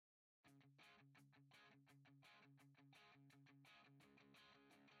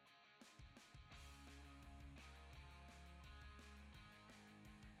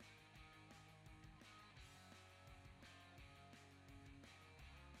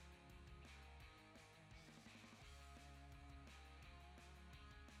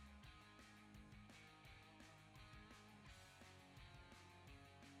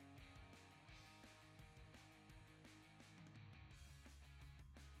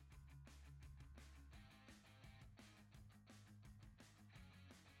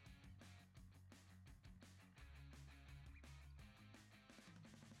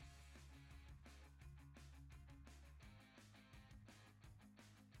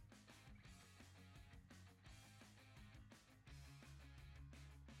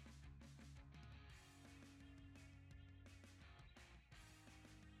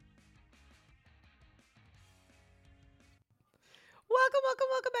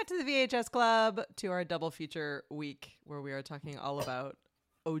Welcome back to the VHS Club, to our double feature week where we are talking all about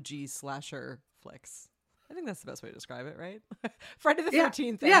OG slasher flicks. I think that's the best way to describe it, right? Friday the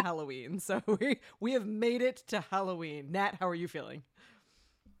 13th and Halloween. So we have made it to Halloween. Nat, how are you feeling?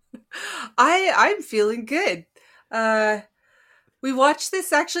 I'm feeling good. We watched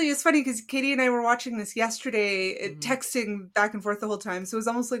this, actually, it's funny because Katie and I were watching this yesterday, texting back and forth the whole time. So it was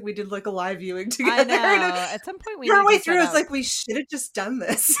almost like we did like a live viewing together. I know. At some point we way through, it's like we should have just done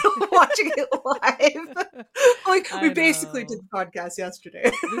this, watching it live. We basically did the podcast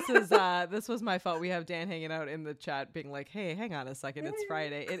yesterday. This was my fault. We have Dan hanging out in the chat being like, hey, hang on a second, it's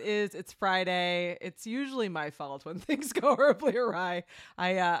Friday. It's Friday. It's usually my fault when things go horribly awry.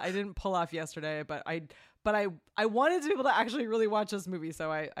 I didn't pull off yesterday, but I wanted to be able to actually really watch this movie,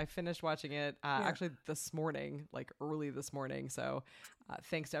 so I finished watching it actually this morning, like early this morning. So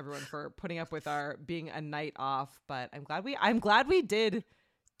thanks to everyone for putting up with our being a night off. But I'm glad we did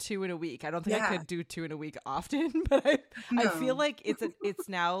 2 in a week. I don't think I could do 2 in a week often, but I feel like it's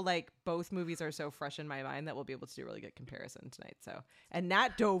now like both movies are so fresh in my mind that we'll be able to do a really good comparison tonight. So, and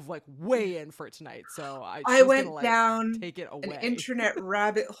Nat dove like way in for tonight, so I went down take it away. An internet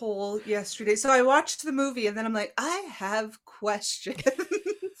rabbit hole yesterday. So I watched the movie and then I'm like, I have questions.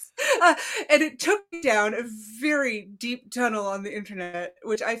 And it took me down a very deep tunnel on the internet,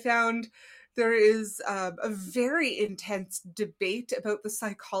 which I found there is a very intense debate about the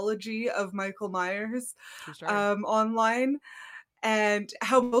psychology of Michael Myers online, and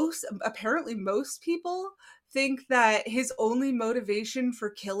how apparently most people think that his only motivation for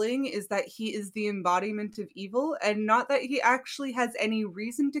killing is that he is the embodiment of evil and not that he actually has any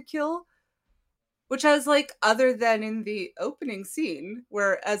reason to kill. Which I was like, other than in the opening scene,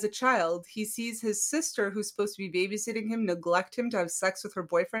 where as a child, he sees his sister, who's supposed to be babysitting him, neglect him to have sex with her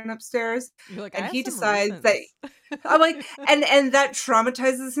boyfriend upstairs. You're like, and he decides that, I'm like, and that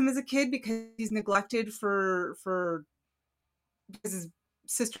traumatizes him as a kid because he's neglected because his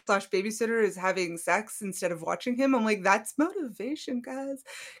sister / babysitter is having sex instead of watching him. I'm like, that's motivation, guys.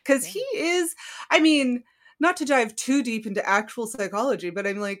 Because he is, I mean, not to dive too deep into actual psychology, but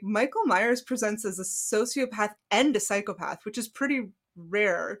I'm like, Michael Myers presents as a sociopath and a psychopath, which is pretty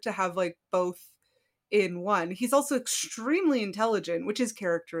rare to have like both in one. He's also extremely intelligent, which is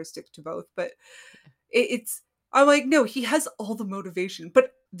characteristic to both, but I'm like, no, he has all the motivation,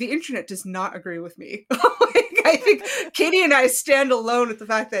 but the internet does not agree with me. I think Katie and I stand alone with the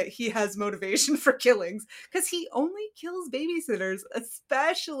fact that he has motivation for killings because he only kills babysitters,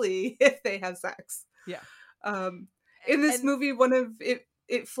 especially if they have sex. Yeah. In this movie,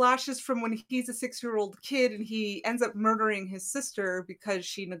 it flashes from when he's a 6-year-old kid and he ends up murdering his sister because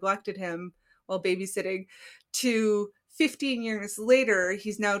she neglected him while babysitting, to 15 years later,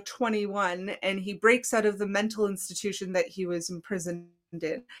 he's now 21 and he breaks out of the mental institution that he was imprisoned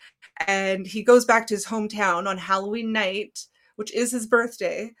in. And he goes back to his hometown on Halloween night, which is his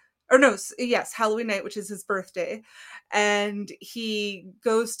birthday. Halloween night, which is his birthday. And he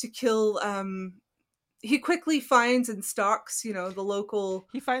goes to kill... he quickly finds and stalks, the local...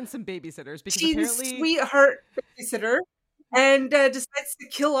 He finds some babysitters because apparently... sweetheart babysitter and decides to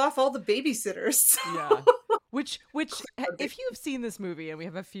kill off all the babysitters. Yeah. Which, if you've seen this movie, and we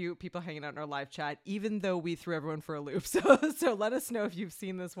have a few people hanging out in our live chat, even though we threw everyone for a loop, so let us know if you've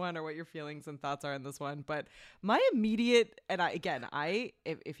seen this one or what your feelings and thoughts are on this one. But my immediate, and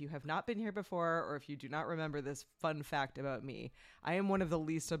if you have not been here before, or if you do not remember this fun fact about me, I am one of the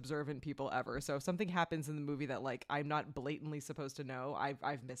least observant people ever. So if something happens in the movie that like I'm not blatantly supposed to know,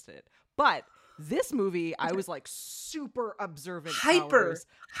 I've missed it. But this movie, I was like super observant. Hyper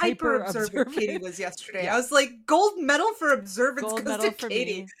observant Katie was yesterday. Yeah. I was like, gold medal for observance. Gold medal for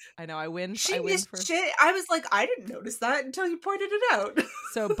Katie. Me. I know, I win. She missed shit. I was like, I didn't notice that until you pointed it out.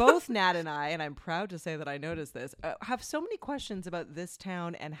 So both Nat and I'm proud to say that I noticed this, have so many questions about this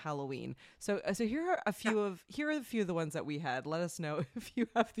town and Halloween. So here are a few of the ones that we had. Let us know if you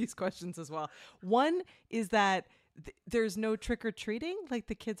have these questions as well. One is that there's no trick-or-treating, like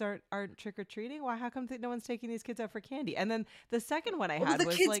the kids aren't trick-or-treating. Why? How come no one's taking these kids out for candy? And then the second one I had was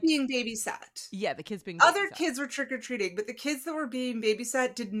the kids like being babysat. Yeah, the kids being other babysat. Kids were trick-or-treating, but the kids that were being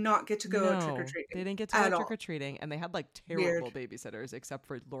babysat did not get to go out trick-or-treating. They didn't get to go trick-or-treating, and they had like terrible babysitters, except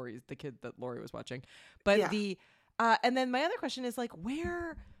for the kid that Lori was watching. But and then my other question is like,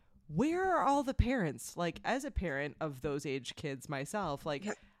 where are all the parents? Like, as a parent of those age kids myself, like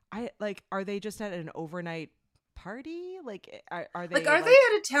are they just at an overnight party? Like, are they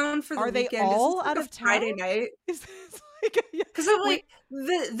out of town for the weekend? Are they all out of town? Friday night? Because I'm like,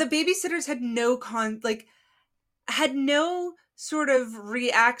 the babysitters had no sort of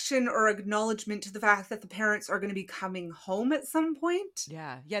reaction or acknowledgement to the fact that the parents are going to be coming home at some point.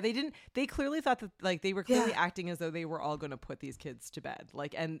 Yeah. Yeah, they clearly thought that, like, they were clearly Yeah. acting as though they were all going to put these kids to bed.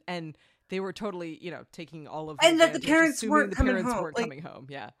 Like, and they were totally, taking all of the And that the advantage, parents assuming weren't the coming parents home. weren't Like, coming home.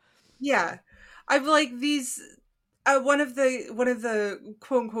 Yeah. yeah. I've like these one of the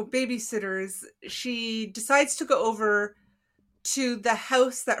quote unquote babysitters, she decides to go over to the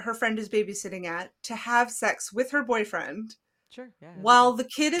house that her friend is babysitting at to have sex with her boyfriend Sure. Yeah. As you while do. the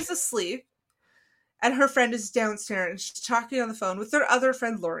kid is asleep and her friend is downstairs and she's talking on the phone with their other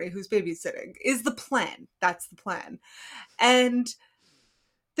friend Lori, who's babysitting. Is the plan. That's the plan. And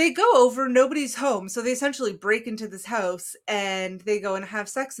they go over, nobody's home, so they essentially break into this house and they go and have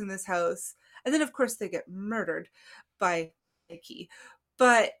sex in this house. And then of course they get murdered by Nikki.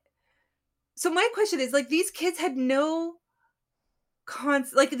 But so my question is, like, these kids had no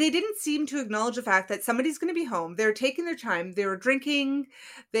like, they didn't seem to acknowledge the fact that somebody's going to be home. They're taking their time. They were drinking.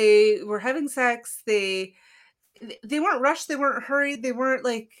 They were having sex. They weren't rushed. They weren't hurried. They weren't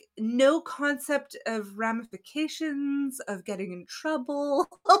like no concept of ramifications of getting in trouble.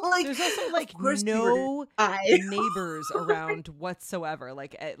 Like, There's also of like course they were going no to die. neighbors around whatsoever.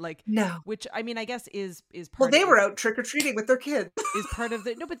 Like, No. which I mean, I guess is Well, part they of, were out trick or treating with their kids. is part of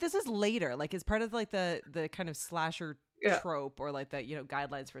the no, but this is later. Like, is part of like the kind of slasher Yeah. trope, or like the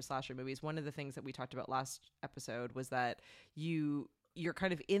guidelines for slasher movies. One of the things that we talked about last episode was that you're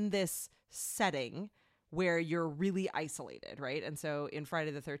kind of in this setting where you're really isolated, right? And so in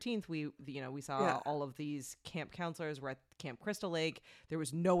Friday the 13th, we saw all of these camp counselors were at Camp Crystal Lake. There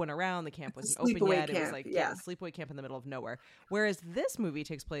was no one around. The camp wasn't open Sleepaway yet. It was camp, like yeah. sleepaway camp in the middle of nowhere. Whereas this movie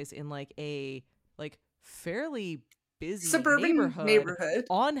takes place in like a fairly busy Suburban neighborhood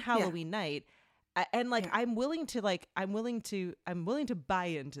on Halloween night. And like, yeah. I'm willing to buy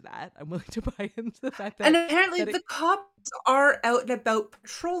into that. I'm willing to buy into the fact that, and apparently the cops are out and about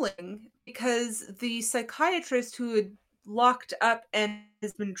patrolling because the psychiatrist who had locked up and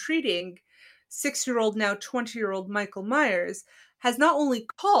has been treating 6-year-old, now 20-year-old Michael Myers has not only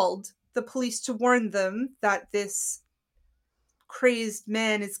called the police to warn them that this crazed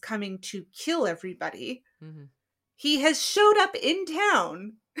man is coming to kill everybody. Mm-hmm. He has showed up in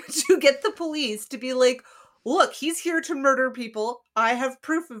town to get the police to be like, look, he's here to murder people. I have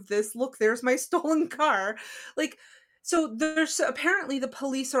proof of this. Look, there's my stolen car. Like, so there's apparently the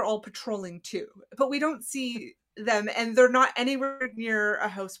police are all patrolling too, but we don't see them, and they're not anywhere near a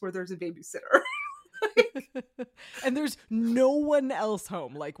house where there's a babysitter. And there's no one else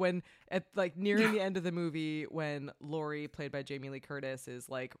home. Like, when at like nearing the end of the movie, when Laurie, played by Jamie Lee Curtis, is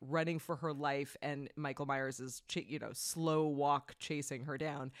like running for her life and Michael Myers is slow walk chasing her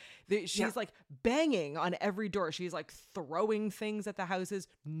down, she's like banging on every door. She's like throwing things at the houses.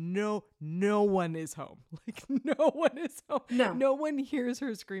 No one is home. Like, no one is home. No one hears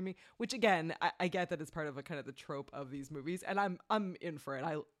her screaming, which again, I get that it's part of a kind of the trope of these movies, and I'm in for it.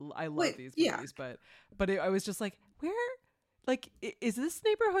 I love these movies, but I was just like, where, like, is this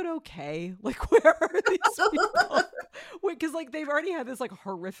neighborhood okay? Like, where are these people? Because like, they've already had this like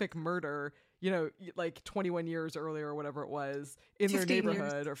horrific murder, like 21 years earlier or whatever it was in their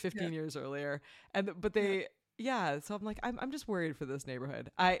neighborhood, or 15 years earlier, but they so I'm like, I'm just worried for this neighborhood.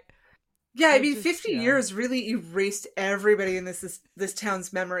 I mean, 50 years really erased everybody in this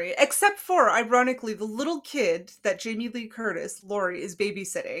town's memory, except for, ironically, the little kid that Jamie Lee Curtis, Laurie, is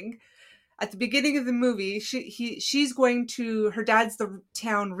babysitting. At the beginning of the movie, she's going to, her dad's the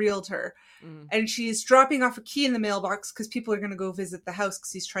town realtor, and she's dropping off a key in the mailbox because people are going to go visit the house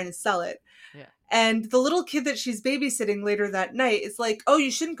because he's trying to sell it. Yeah. And the little kid that she's babysitting later that night is like, oh,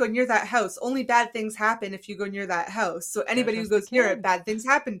 you shouldn't go near that house. Only bad things happen if you go near that house. So anybody who goes near it, bad things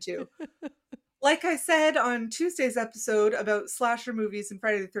happen to. Like I said on Tuesday's episode about slasher movies and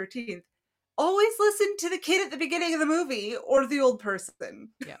Friday the 13th, always listen to the kid at the beginning of the movie or the old person.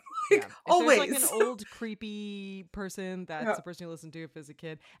 Yeah. Like, always. There's like an old creepy person, that's the person you listen to if as a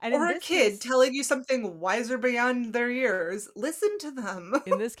kid. And or a kid telling you something wiser beyond their years, listen to them.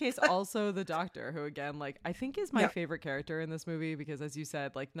 In this case, also the doctor, who again, like, I think is my favorite character in this movie, because as you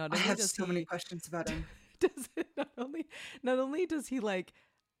said, like, not only I have so many questions about him. Not only does he, like,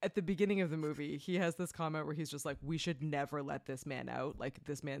 at the beginning of the movie, he has this comment where he's just like, we should never let this man out. Like,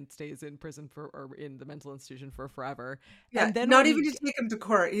 this man stays in prison or in the mental institution for forever. Yeah, and then not even to take him to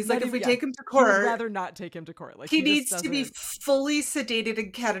court. He's like, if we take him to court, he would rather not take him to court. Like, he needs to be fully sedated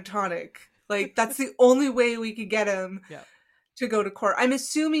and catatonic. Like, that's the only way we could get him to go to court. I'm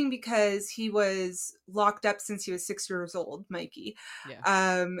assuming because he was locked up since he was 6 years old, Mikey.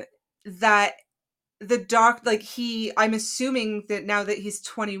 Yeah. That the I'm assuming that now that he's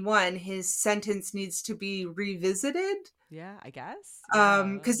 21, his sentence needs to be revisited. Yeah, I guess. Yeah.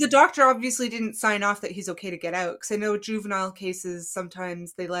 Because the doctor obviously didn't sign off that he's okay to get out. Because I know juvenile cases,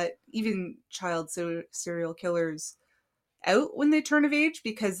 sometimes they let even child serial killers out when they turn of age,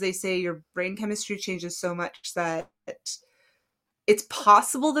 because they say your brain chemistry changes so much that it's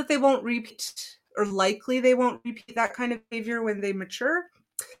possible that they won't repeat, or likely they won't repeat that kind of behavior when they mature.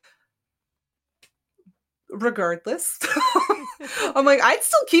 Regardless, I'm like, I'd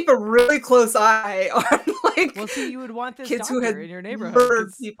still keep a really close eye on like, well, see, you would want this kids who doctor had in your neighborhood.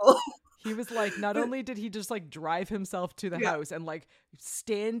 murdered people. He was like, not only did he just like drive himself to the house and like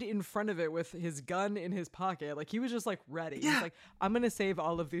stand in front of it with his gun in his pocket, like he was just like ready. Yeah. He's like, I'm gonna save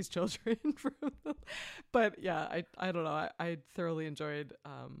all of these children from them. But yeah, I don't know. I thoroughly enjoyed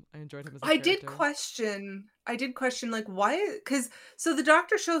I enjoyed him as a I character. did question like, why, because so the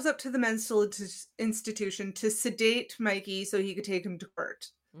doctor shows up to the mental institution to sedate Mikey so he could take him to court.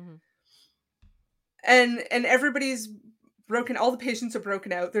 Mm-hmm. And everybody's broken, all the patients are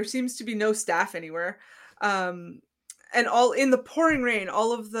broken out. There seems to be no staff anywhere. And all in the pouring rain,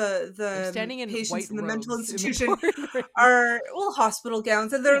 all of the standing in patients in the mental robes in the institution pouring rain. are hospital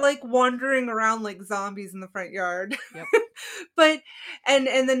gowns, and they're like wandering around like zombies in the front yard. Yep. But and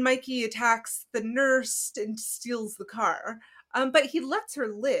then Mikey attacks the nurse and steals the car. But he lets her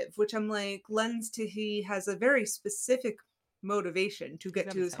live, which I'm like, lends to he has a very specific motivation to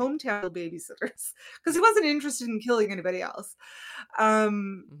get to his hometown babysitters, because he wasn't interested in killing anybody else.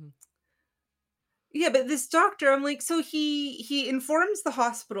 Yeah, but this doctor, I'm like, so he informs the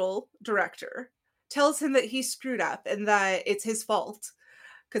hospital director, tells him that he screwed up and that it's his fault,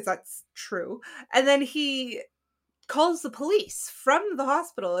 because that's true. And then he calls the police from the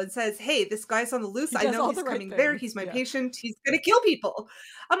hospital and says, hey, this guy's on the loose. I know he's coming there. He's my patient. He's going to kill people.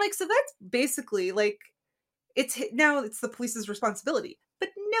 I'm like, so that's basically like, it's the police's responsibility. But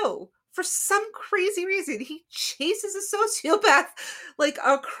no, for some crazy reason, he chases a sociopath like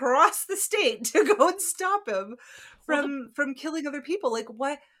across the state to go and stop him from killing other people. Like,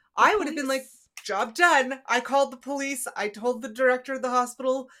 what? I would have been like, job done. I called the police. I told the director of the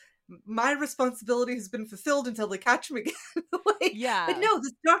hospital, my responsibility has been fulfilled until they catch him again. Like, yeah. But no,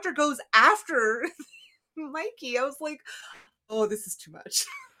 this doctor goes after Mikey. I was like, oh, this is too much.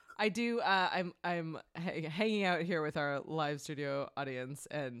 I do. I'm hanging out here with our live studio audience,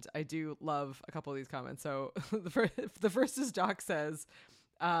 and I do love a couple of these comments. So the first is Doc says,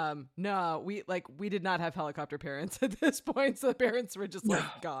 "No, we did not have helicopter parents at this point, so the parents were just like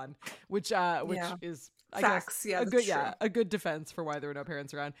gone," which is I Facts. guess a good defense for why there were no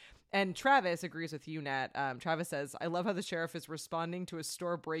parents around. And Travis agrees with you, Nat. Travis says, I love how the sheriff is responding to a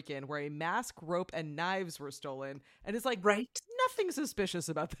store break-in where a mask, rope, and knives were stolen. And it's like, right? Nothing suspicious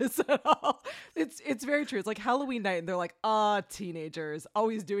about this at all. It's very true. It's like Halloween night and they're like, teenagers,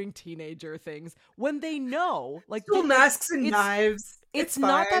 always doing teenager things. When they know, like, masks and knives. It's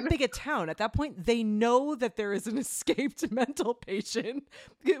not that big a town. At that point, they know that there is an escaped mental patient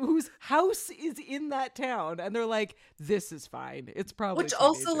whose house is in that town. And they're like, this is fine. It's probably Which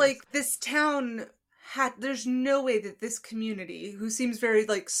teenagers. Also, like, this town there's no way that this community, who seems very,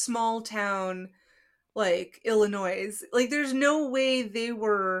 like, small town, like, Illinois, like, there's no way they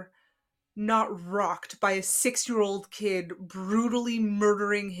were not rocked by a 6-year-old kid brutally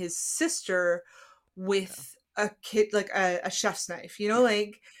murdering his sister with a kid, like a chef's knife, you know,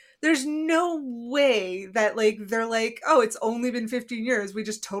 like there's no way that like they're like, oh, it's only been 15 years, we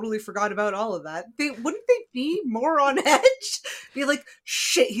just totally forgot about all of that. Wouldn't they be more on edge? Be like,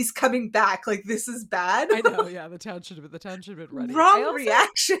 shit, he's coming back, like this is bad. I know, yeah, the town should have been ready. Wrong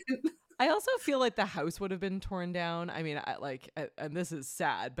reaction. I also feel like the house would have been torn down. I mean, and this is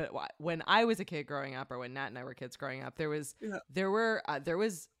sad, but when I was a kid growing up, or when Nat and I were kids growing up, there was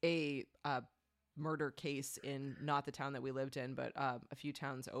a murder case in not the town that we lived in, but a few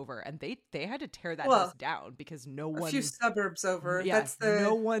towns over, and they had to tear that house down because a few suburbs over. Yeah,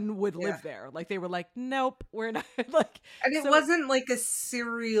 no one would live there. Like they were like, nope, we're not. Like, and it wasn't like a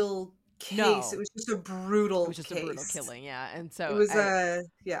serial case. No. It was just a brutal. It was just a brutal killing. Yeah, and so it was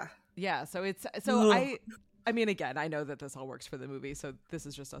Yeah, so I mean, again, I know that this all works for the movie, so this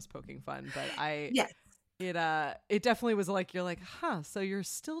is just us poking fun, but it definitely was like, you're like, so you're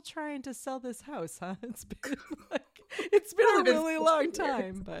still trying to sell this house, huh? It's been a really long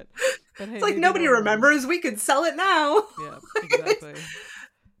time, but hey, it's like nobody remembers. We could sell it now. Yeah, exactly.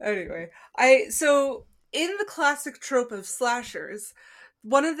 Anyway, so in the classic trope of slashers,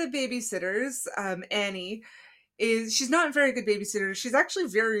 one of the babysitters, Annie, she's not a very good babysitter. She's actually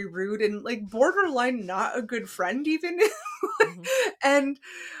very rude and like borderline not a good friend even. And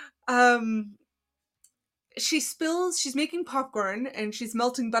she's making popcorn and she's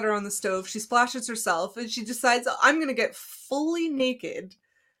melting butter on the stove. She splashes herself and she decides, I'm going to get fully naked.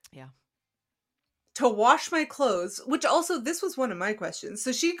 Yeah. To wash my clothes, which also, this was one of my questions.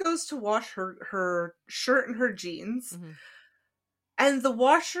 So she goes to wash her shirt and her jeans. Mm-hmm. And the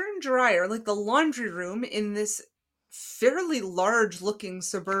washer and dryer, like the laundry room in this fairly large looking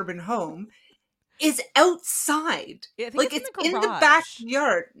suburban home, is outside. Yeah, I think Like it's it's in the in the garage.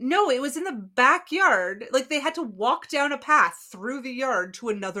 backyard. No, it was in the backyard. Like they had to walk down a path through the yard to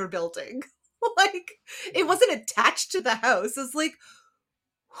another building. Like it wasn't attached to the house. It's like,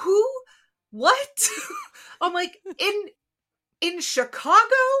 who? What? I'm like, in Chicago?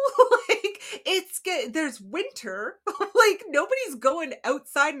 Like there's winter. Like nobody's going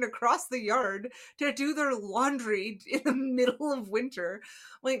outside and across the yard to do their laundry in the middle of winter.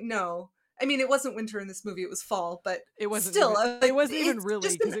 Like, no. I mean, it wasn't winter in this movie, it was fall, but it wasn't still, even, like, it wasn't even it's really,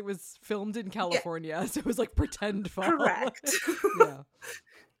 just because it was filmed in California, so it was like pretend fall. correct. Yeah.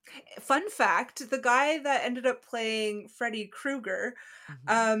 Fun fact, the guy that ended up playing Freddy Krueger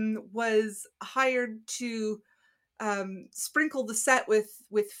was hired to sprinkle the set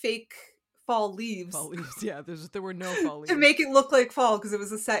with fake fall leaves. Fall leaves, yeah. There were no fall leaves. To make it look like fall, because it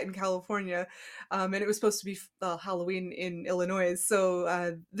was a set in California, and it was supposed to be Halloween in Illinois. So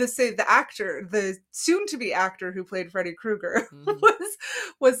the actor, the soon-to-be actor who played Freddy Krueger,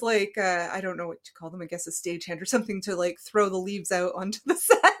 was like, I don't know what to call them, I guess a stagehand or something, to like throw the leaves out onto the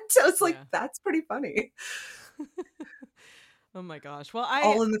set. I was like, that's pretty funny. Oh my gosh. Well,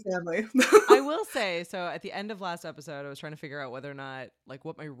 all in the family. I will say, so at the end of last episode, I was trying to figure out whether or not, like,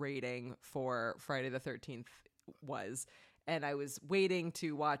 what my rating for Friday the 13th was. And I was waiting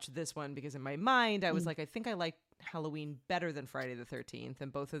to watch this one because in my mind, I was like, I think I like Halloween better than Friday the 13th.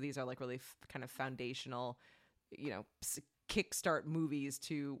 And both of these are like really kind of foundational, you know, kickstart movies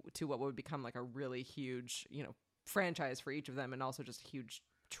to what would become like a really huge, you know, franchise for each of them. And also just a huge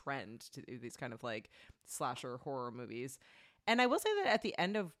trend to these kind of like slasher horror movies. And I will say that at the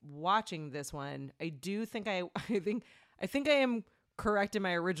end of watching this one, I do think I think I am correct in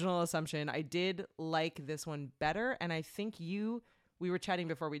my original assumption. I did like this one better, and I think we were chatting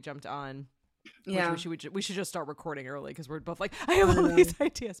before we jumped on. Yeah, we should just start recording early because we're both like, I have all these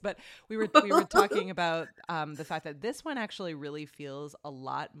ideas. But we were talking about the fact that this one actually really feels a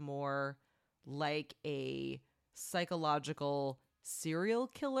lot more like a psychological serial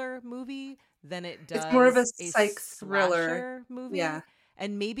killer movie than it does. It's more of a psych thriller movie. Yeah.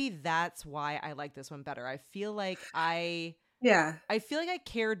 And maybe that's why I like this one better. I feel like I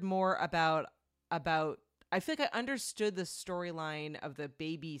cared more about I feel like I understood the storyline of the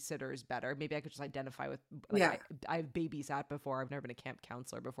babysitters better. Maybe I could just identify with I've babysat before. I've never been a camp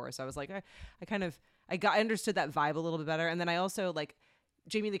counselor before. So I was like, I understood that vibe a little bit better. And then I also like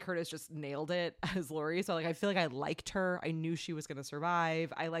Jamie Lee Curtis just nailed it as Laurie. So like, I feel like I liked her. I knew she was going to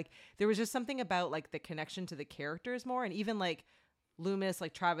survive. There was just something about like the connection to the characters more. And even like Loomis,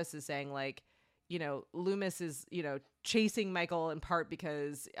 like Travis is saying, like, you know, Loomis is, you know, chasing Michael in part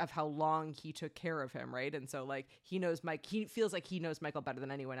because of how long he took care of him. Right. And so like, he feels like he knows Michael better than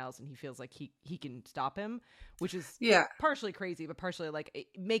anyone else. And he feels like he can stop him, which is partially crazy, but partially like it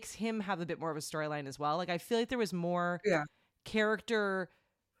makes him have a bit more of a storyline as well. Like, I feel like there was more character,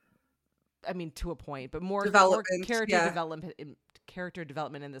 I mean, to a point, but more character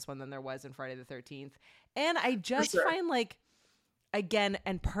development in this one than there was in Friday the 13th. And I just find like, again,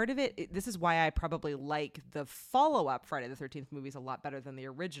 and part of it, this is why I probably like the follow-up Friday the 13th movies a lot better than the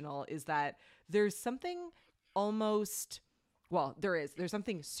original, is that there's something there's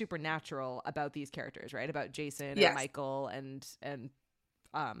something supernatural about these characters, right? About Jason and Michael and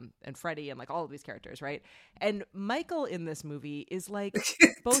Freddy and like all of these characters, right? And Michael in this movie is like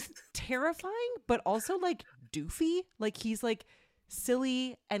both terrifying but also like doofy. Like he's like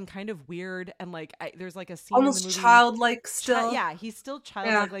silly and kind of weird, and like there's like a scene almost in the movie, childlike still. He's still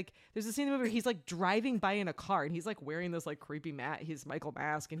childlike. Like there's a scene in the movie where he's like driving by in a car and he's like wearing this like creepy his Michael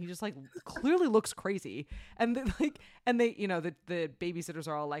mask, and he just like clearly looks crazy. And they you know, the babysitters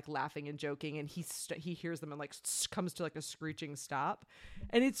are all like laughing and joking, and he hears them and like comes to like a screeching stop,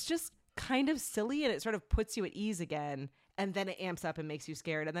 and it's just kind of silly, and it sort of puts you at ease again. And then it amps up and makes you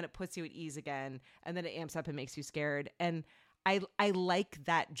scared, and then it puts you at ease again, and then it amps up and makes you scared. And I like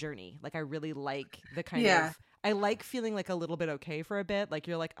that journey. Like, I really like the kind of, I like feeling like a little bit okay for a bit. Like,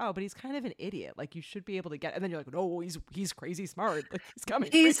 you're like, oh, but he's kind of an idiot. Like, you should be able to get, and then you're like, no, he's crazy smart. Like, he's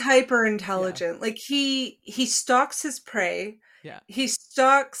coming. He's hyper intelligent. Like he stalks his prey. Yeah. He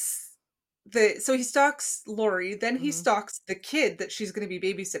stalks so he stalks Lori, then he Mm-hmm. stalks the kid that she's going to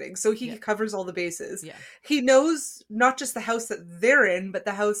be babysitting. So he Yep. covers all the bases. Yeah. He knows not just the house that they're in, but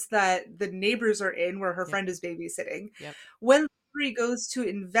the house that the neighbors are in where her Yep. friend is babysitting. Yep. When Lori goes to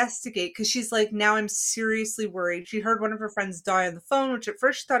investigate, because she's like, now I'm seriously worried. She heard one of her friends die on the phone, which at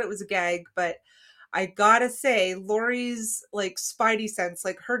first she thought it was a gag, but I gotta say, Lori's like spidey sense,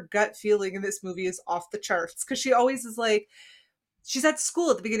 like her gut feeling in this movie is off the charts. Because she always is like, she's at school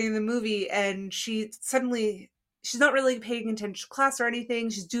at the beginning of the movie and she's not really paying attention to class or anything,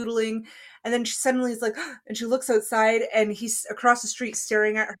 she's doodling, and then she suddenly is like and she looks outside and he's across the street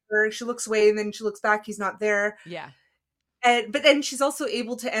staring at her. She looks away and then she looks back, he's not there. Yeah. And but then she's also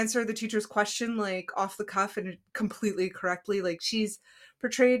able to answer the teacher's question like off the cuff and completely correctly. Like she's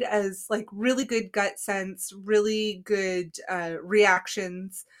portrayed as like really good gut sense, really good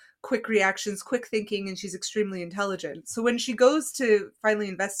reactions, quick thinking, and she's extremely intelligent. So when she goes to finally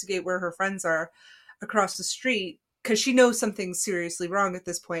investigate where her friends are across the street, because she knows something's seriously wrong at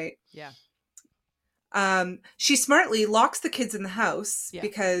this point, Yeah. she smartly locks the kids in the house Yeah.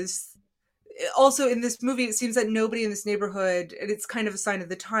 because also in this movie it seems that nobody in this neighborhood, and it's kind of a sign of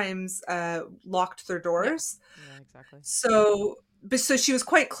the times, locked their Yeah. doors. Yeah, exactly. So she was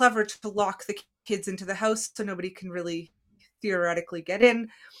quite clever to lock the kids into the house so nobody can really theoretically get in.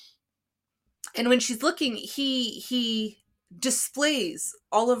 And when she's looking, he displays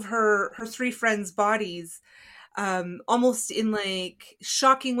all of her three friends' bodies, almost in like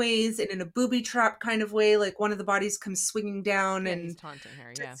shocking ways and in a booby trap kind of way. Like one of the bodies comes swinging down Yeah, he's and taunting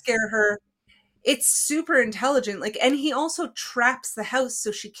her. to Yeah. scare her. It's super intelligent. Like, and he also traps the house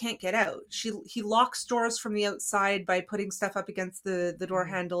so she can't get out. He locks doors from the outside by putting stuff up against the door Mhm.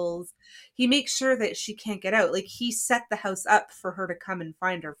 handles. He makes sure that she can't get out. Like he set the house up for her to come and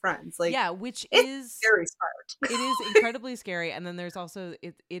find her friends. Like Yeah, which it's is very smart. it is incredibly scary. And then there's also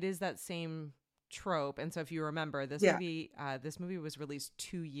it is that same trope. And so if you remember, Yeah. this movie was released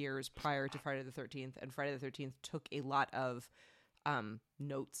 2 years prior to Friday the 13th, and Friday the 13th took a lot of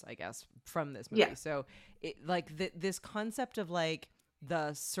notes, I guess, from this movie. Yeah. So it like this concept of like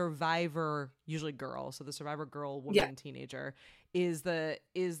the survivor, usually girl, so the survivor girl, woman, Yeah. teenager is the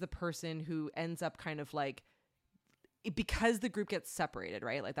person who ends up kind of like, because the group gets separated,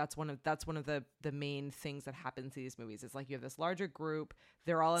 right? Like that's one of the main things that happens in these movies. It's like you have this larger group,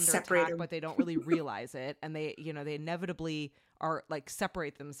 they're all under Separate attack, them. but they don't really realize it, and they inevitably are like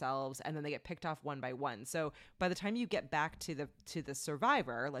separate themselves, and then they get picked off one by one. So by the time you get back to the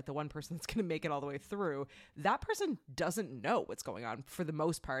survivor, like the one person that's going to make it all the way through, that person doesn't know what's going on for the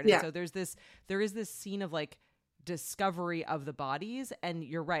most part. Yeah. And so there is this scene of like discovery of the bodies, and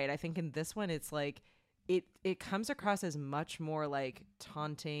you're right. I think in this one it's like it comes across as much more like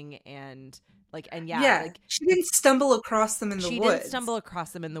taunting and like, and Yeah. like She didn't stumble across them in the she woods. didn't stumble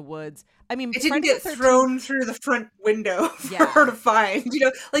across them in the woods. I mean, It didn't Friday get the 13th thrown through the front window for Yeah. her to find. You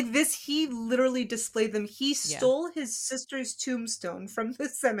know, like this, he literally displayed them. He Yeah. stole his sister's tombstone from the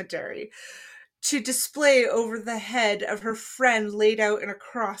cemetery to display over the head of her friend laid out in a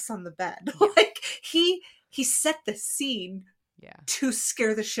cross on the bed. Yeah. Like he set the scene Yeah. to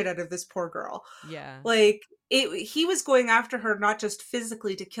scare the shit out of this poor girl. Yeah. Like he was going after her not just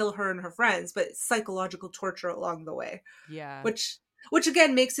physically to kill her and her friends, but psychological torture along the way. Yeah. Which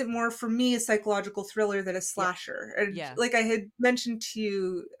again makes it more for me a psychological thriller than a slasher. And Yeah. like I had mentioned to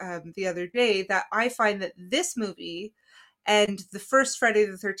you the other day, that I find that this movie and the first Friday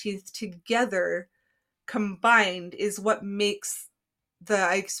the 13th together combined is what makes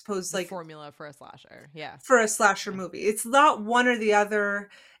I suppose The like formula for a slasher. Yeah. for a slasher movie. It's not one or the other.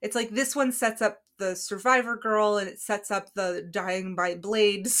 It's like this one sets up the survivor girl and it sets up the dying by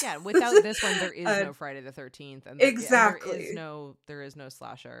blades. Yeah. Without this one, there is no Friday the 13th, and exactly. there is no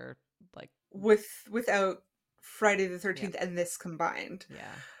slasher like without Friday the 13th and this combined.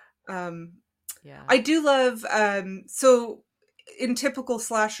 Yeah. Yeah. I do love so in typical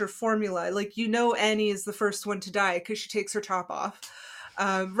slasher formula, like Annie is the first one to die because she takes her top off.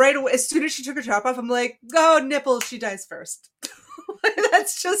 Right away, as soon as she took her top off, I'm like, oh, nipple, she dies first.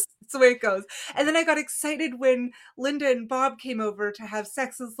 That's the way it goes. And then I got excited when Linda and Bob came over to have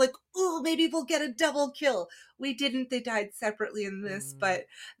sex. I was like, oh, maybe we'll get a double kill. We didn't. They died separately in this, but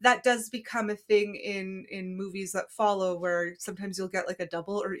that does become a thing in movies that follow, where sometimes you'll get like a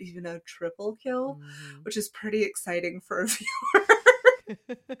double or even a triple kill, which is pretty exciting for a viewer.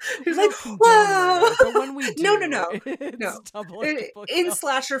 He's like, wow. Murder, but when we do, no. Double in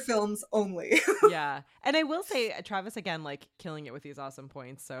slasher films only. Yeah. And I will say, Travis, again, like killing it with these awesome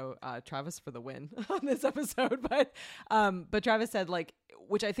points. So Travis for the win on this episode. But Travis said, like,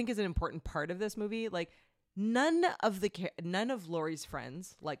 which I think is an important part of this movie, like, none of Laurie's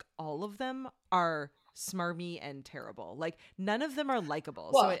friends, like all of them, are smarmy and terrible. Like none of them are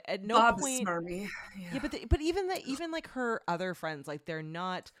likable. So Well, at no Bob's point, smarmy. yeah, but even like her other friends, like they're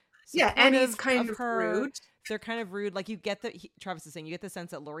not Yeah, Annie's supportive kind of of her. rude. They're kind of rude. Like you get Travis is saying, you get the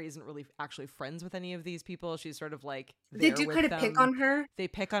sense that Laurie isn't really actually friends with any of these people. She's sort of like They there do with kind of them. pick on her They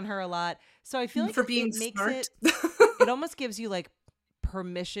pick on her a lot. So I feel like for being it makes smart. it almost gives you like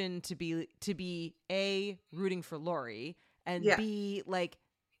permission to be A, rooting for Laurie, and Yeah. B, like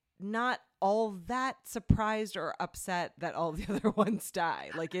not all that surprised or upset that all the other ones die.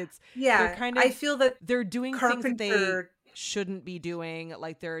 Like they're kind of, I feel that they're doing things that they Carpenter shouldn't be doing.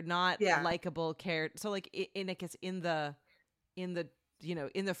 Like they're not likable characters. So like in I guess in the in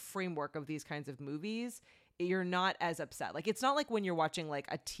the framework of these kinds of movies, you're not as upset. Like it's not like when you're watching like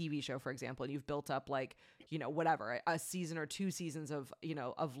a TV show, for example, and you've built up like, whatever, a season or 2 seasons of,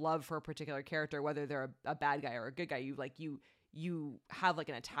 of love for a particular character, whether they're a bad guy or a good guy. You have like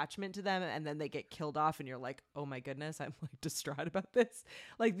an attachment to them, and then they get killed off and you're like, oh my goodness, I'm like distraught about this.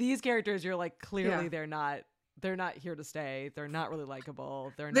 Like these characters, you're like, clearly they're not here to stay. They're not really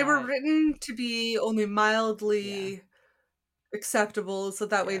likable. They were written to be only mildly acceptable, so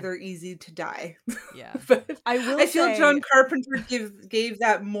that way they're easy to die. Yeah. But I feel John Carpenter gave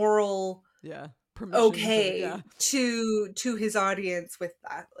that moral permission to his audience with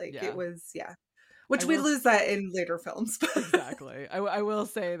that. Like it was which we lose that in later films. Exactly. I will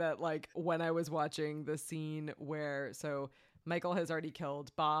say that like when I was watching the scene where Michael has already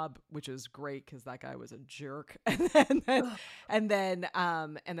killed Bob, which is great because that guy was a jerk. And then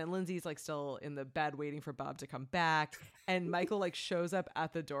Lindsay's like still in the bed waiting for Bob to come back. And Michael like shows up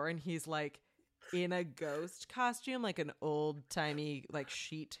at the door and he's like in a ghost costume, like an old timey like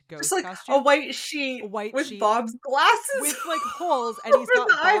sheet ghost just like costume. A white sheet with Bob's glasses. With like holes, and he's got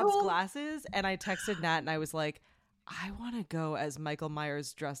Bob's glasses. And I texted Nat and I was like, I want to go as Michael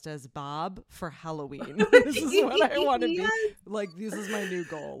Myers dressed as Bob for Halloween. This is what I want to be. Like, this is my new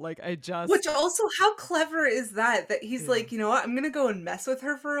goal. Like, Which also, how clever is that? That he's like, you know what? I'm going to go and mess with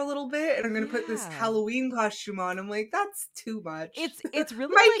her for a little bit, and I'm going to put this Halloween costume on. I'm like, that's too much. It's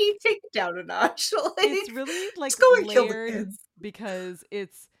really Mikey, take it down a notch. Like, it's really like just go and layered kill the kids. Because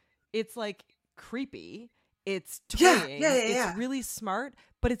it's like creepy. It's toying. It's really smart,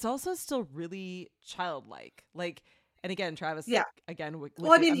 but it's also still really childlike. Like, and again, Travis, again, with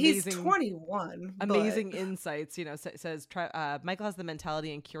well, I mean, he's 21. Amazing insights, says Michael has the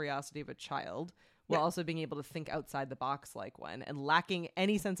mentality and curiosity of a child while also being able to think outside the box like one, and lacking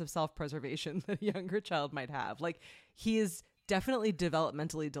any sense of self-preservation that a younger child might have. Like, he is definitely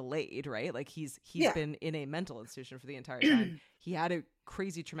developmentally delayed, right? Like he's been in a mental institution for the entire time. He had a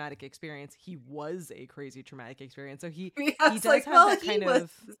crazy traumatic experience. He was a crazy traumatic experience. So he does like, have that kind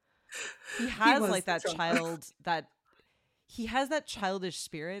of, he has like that child, that he has that childish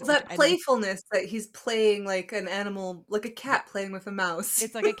spirit. That playfulness that he's playing like an animal, like a cat playing with a mouse.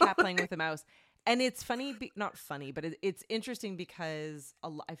 It's like a cat playing with a mouse. And it's funny, not funny, but it's interesting because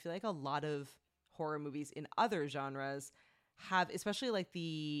I feel like a lot of horror movies in other genres have, especially like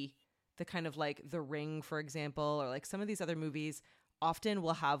the kind of like The Ring, for example, or like some of these other movies often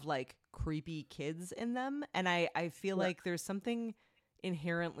will have like creepy kids in them. And I feel like there's something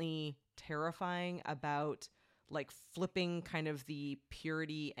inherently terrifying about like flipping kind of the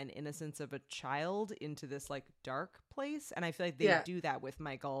purity and innocence of a child into this like dark place. And I feel like they do that with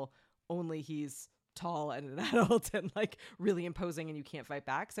Michael, only he's tall and an adult and like really imposing and you can't fight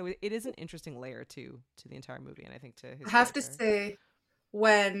back. So it is an interesting layer to the entire movie. And I think to his I have to say,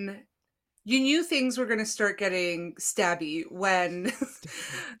 when you knew things were going to start getting stabby, when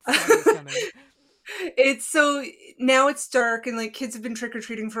it's so now it's dark and like kids have been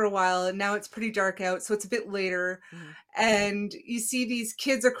trick-or-treating for a while and now it's pretty dark out, so it's a bit later, and you see these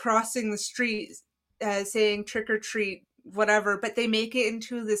kids are crossing the street saying trick or treat whatever, but they make it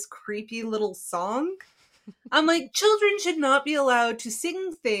into this creepy little song. I'm like, children should not be allowed to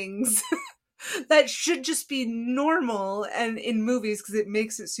sing things that should just be normal and in movies, because it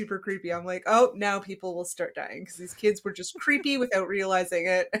makes it super creepy. I'm like, oh, now people will start dying because these kids were just creepy without realizing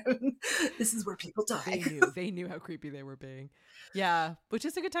it. And this is where people die. They knew how creepy they were being. Yeah, which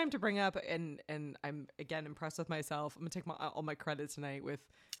is a good time to bring up, and I'm again impressed with myself. I'm gonna take all my credit tonight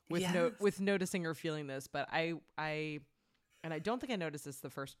with noticing or feeling this, but I don't think I noticed this the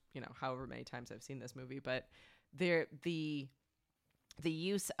first, however many times I've seen this movie, but the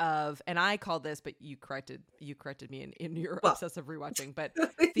use of, and I called this, but you corrected me in your obsessive rewatching, but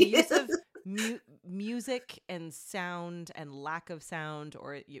the use of music and sound and lack of sound,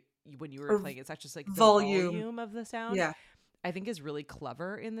 or when you were playing, it's not just like the volume of the sound. Yeah. is really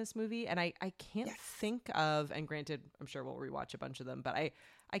clever in this movie. And I can't Yes. think of, and granted, I'm sure we'll rewatch a bunch of them, but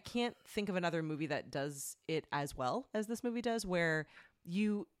I can't think of another movie that does it as well as this movie does, where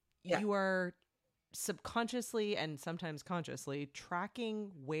you are subconsciously and sometimes consciously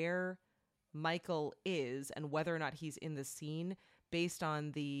tracking where Michael is and whether or not he's in the scene based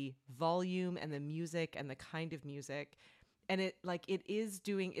on the volume and the music and the kind of music. And it's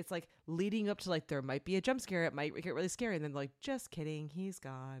like leading up to like, there might be a jump scare. It might get really scary. And then like, just kidding, he's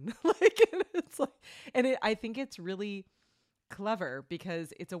gone. Like, and it's like, I think it's really clever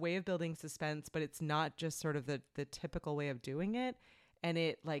because it's a way of building suspense, but it's not just sort of the typical way of doing it. And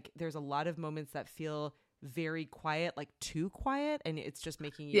it like, there's a lot of moments that feel very quiet, like too quiet, and it's just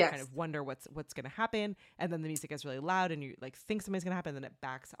making you kind of wonder what's going to happen. And then the music gets really loud and you like think something's going to happen, and then it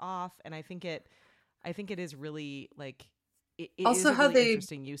backs off. And I think it is really like, it also is a really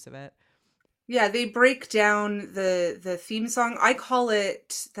interesting use of it. Yeah, they break down the theme song. I call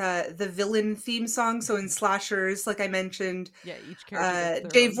it the villain theme song. So in slashers, like I mentioned, each character gets their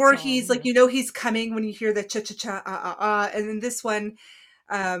Dave own Voorhees, song, like you know he's coming when you hear the cha cha cha and then this one,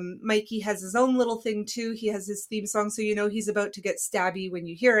 Mikey has his own little thing too. He has his theme song, so you know he's about to get stabby when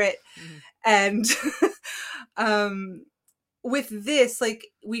you hear it. And with this, like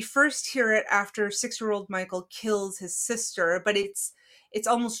we first hear it after 6-year-old Michael kills his sister, but it's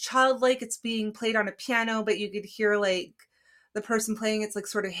almost childlike. It's being played on a piano, but you could hear like the person playing it's like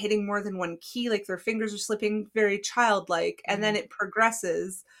sort of hitting more than one key, like their fingers are slipping, very childlike. And then it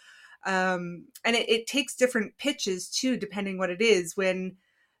progresses. And it takes different pitches too, depending what it is. When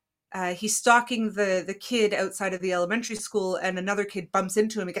he's stalking the kid outside of the elementary school and another kid bumps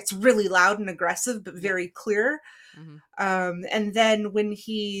into him, it gets really loud and aggressive, but very clear. And then when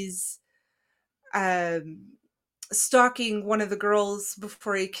he's stalking one of the girls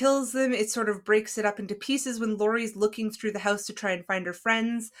before he kills them, it sort of breaks it up into pieces. When Laurie's looking through the house to try and find her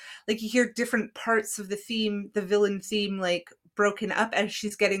friends, like you hear different parts of the theme, the villain theme, like broken up as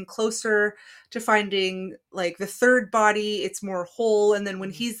she's getting closer to finding like the third body. It's more whole, and then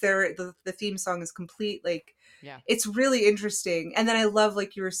when he's there, the theme song is complete. Like it's really interesting. And then I love,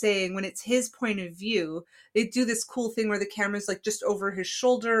 like you were saying, when it's his point of view, they do this cool thing where the camera's like just over his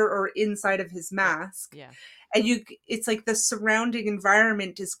shoulder or inside of his mask. And it's like the surrounding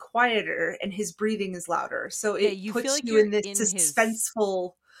environment is quieter and his breathing is louder. So it puts feel like you in this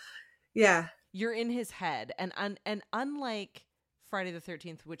suspenseful. You're in his head. And unlike Friday the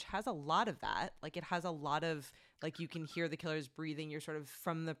 13th, which has a lot of that, like it has a lot of, like you can hear the killer's breathing. You're sort of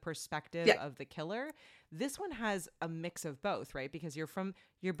from the perspective of the killer. This one has a mix of both, right? Because you're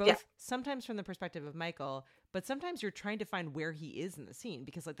both sometimes from the perspective of Michael, but sometimes you're trying to find where he is in the scene,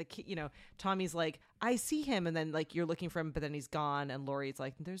 because like Tommy's like, I see him, and then like you're looking for him, but then he's gone, and Laurie's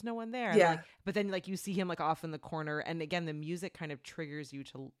like, there's no one there. Like, but then like you see him like off in the corner, and again the music kind of triggers you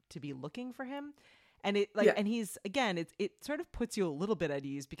to be looking for him. And it like and he's again it sort of puts you a little bit at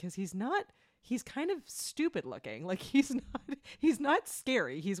ease, because he's kind of stupid looking. Like he's not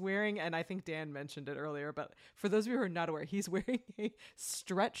scary. He's wearing, and I think Dan mentioned it earlier, but for those of you who are not aware, he's wearing a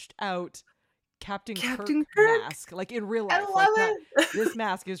stretched out Captain Kirk mask, like in real life. I love it. This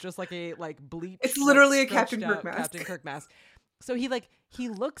mask is just like a like bleached. It's literally like, a Captain Kirk mask. Captain Kirk mask. So he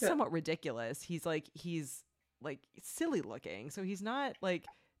looks somewhat ridiculous. He's like silly looking. So he's not like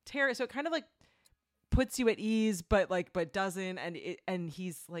terror. So it kind of like puts you at ease, but doesn't, and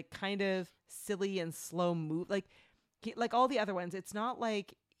he's like kind of silly and slow move, like all the other ones. It's not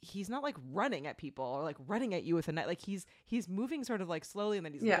like he's not like running at people or like running at you with a knife. Like he's moving sort of like slowly, and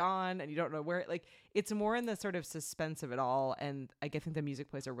then he's gone, and you don't know where. Like it's more in the sort of suspense of it all, and I think the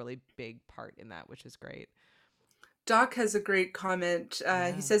music plays a really big part in that, which is great. Doc has a great comment.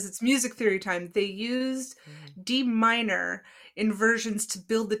 He says it's music theory time. They used D minor inversions to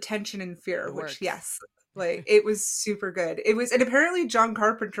build the tension and fear, which like it was super good. It was, and apparently John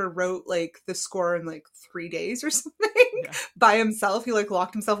Carpenter wrote like the score in like 3 days or something by himself. He like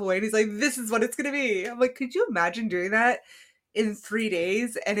locked himself away, and he's like, this is what it's going to be. I'm like, could you imagine doing that in 3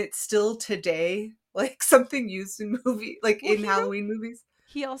 days? And it's still today, like something used in in Halloween movies.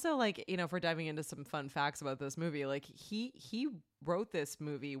 He also, like, if we're diving into some fun facts about this movie, like he wrote this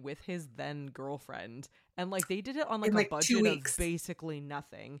movie with his then girlfriend, and like they did it on like a budget of basically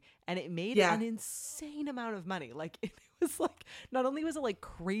nothing, and it made an insane amount of money. Like it was like, not only was it like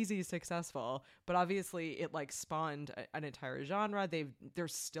crazy successful, but obviously it like spawned an entire genre. They're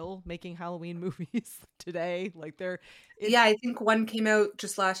still making Halloween movies today. Like I think one came out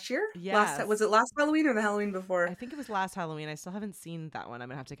just last year. Was it last Halloween or the Halloween before? I think it was last Halloween. I still haven't seen that one. I'm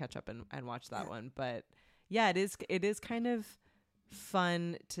gonna have to catch up and watch that one. But yeah, it is kind of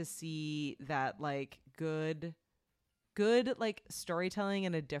fun to see that like good good like storytelling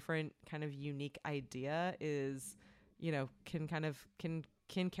and a different kind of unique idea is, you know, can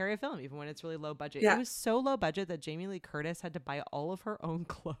carry a film even when it's really low budget. It Yeah. was so low budget that Jamie Lee Curtis had to buy all of her own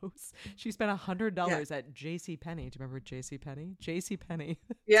clothes. She spent $100 at J.C. Penney. Do you remember J.C. Penney? J.C. Penney.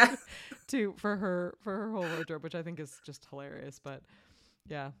 Yeah. for her whole wardrobe, which I think is just hilarious. But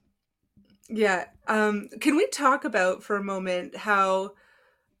yeah. Yeah. Can we talk about for a moment how,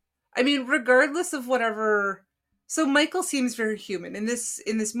 I mean, regardless of whatever, so Michael seems very human. In this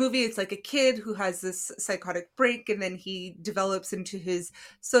movie, it's like a kid who has this psychotic break and then he develops into his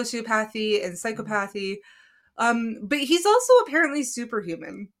sociopathy and psychopathy. But he's also apparently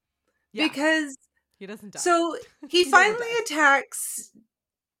superhuman. Yeah. Because he doesn't die. So he finally attacks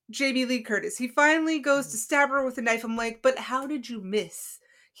Jamie Lee Curtis. He finally goes to stab her with a knife. I'm like, but how did you miss?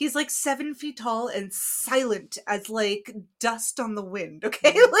 He's like 7 feet tall and silent as like dust on the wind.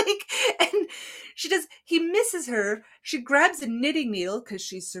 Okay. And he misses her. She grabs a knitting needle because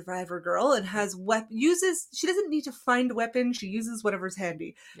she's Survivor Girl and has she doesn't need to find a weapon. She uses whatever's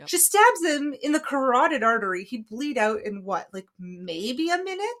handy. Yep. She stabs him in the carotid artery. He'd bleed out in what? Like maybe a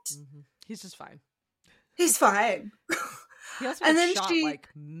minute? Mm-hmm. He's just fine. He's fine. He also gets shot like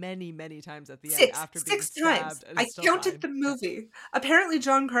many, many times at the end after being stabbed. I counted the movie. Apparently,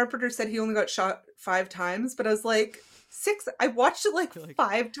 John Carpenter said he only got shot 5 times, but I was like, 6. I watched it like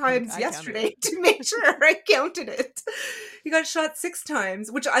 5 times yesterday to make sure I counted it. He got shot 6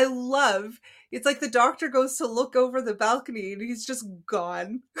 times, which I love. It's like the doctor goes to look over the balcony and he's just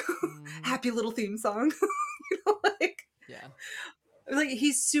gone. Happy little theme song. Yeah. Like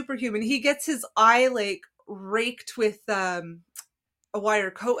he's superhuman. He gets his eye like raked with a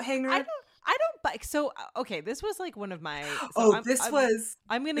wire coat hanger. I don't like. So okay, this was like one of my.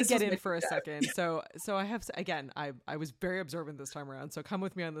 I'm gonna get in for a second. So I have again. I was very observant this time around. So come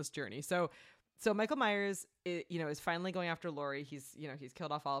with me on this journey. So Michael Myers, is finally going after Laurie. He's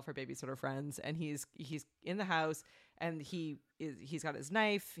killed off all of her babysitter friends, and he's in the house, and he's got his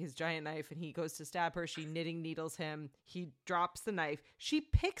knife, his giant knife, and he goes to stab her. She knitting needles him. He drops the knife. She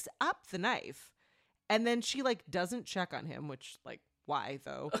picks up the knife. And then she like doesn't check on him, which like why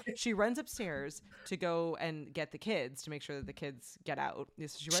though? She runs upstairs to go and get the kids to make sure that the kids get out.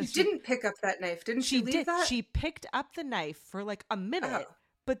 She didn't pick up that knife, didn't she? Leave that? She picked up the knife for like a minute,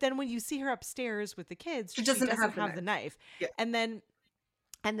 but then when you see her upstairs with the kids, she doesn't have the knife. Yeah. And then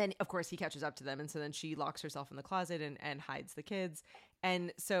of course he catches up to them, and so then she locks herself in the closet and hides the kids.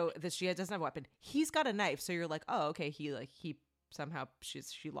 And so she doesn't have a weapon. He's got a knife, so you're like, oh okay, he somehow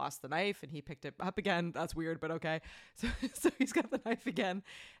she lost the knife and he picked it up again. That's weird, but okay. So he's got the knife again,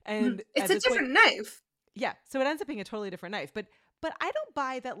 and it's a different knife. Yeah, so it ends up being a totally different knife. But I don't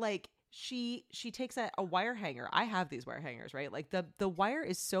buy that. Like she takes a wire hanger. I have these wire hangers, right? Like the wire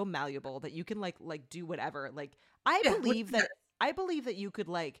is so malleable that you can like do whatever. Like I believe that you could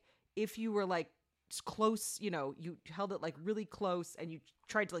like if you were like close, you held it like really close and you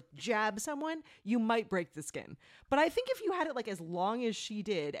tried to like jab someone, you might break the skin. But I think if you had it like as long as she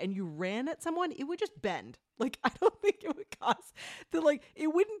did and you ran at someone, it would just bend. Like I don't think it would cause the like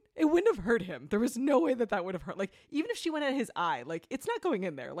it wouldn't have hurt him. There was no way that would have hurt. Like even if she went at his eye, like it's not going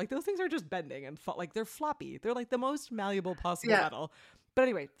in there. Like those things are just bending and like they're floppy. They're like the most malleable possible metal. But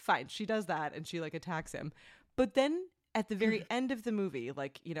anyway, fine. She does that and she like attacks him. But then at the very end of the movie,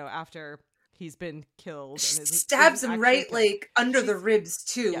 like, after he's been killed, and stabs him right killed. Like under the ribs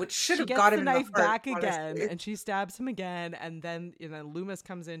too, which should have got him the knife in the heart, back again, honestly. and she stabs him again, and then Loomis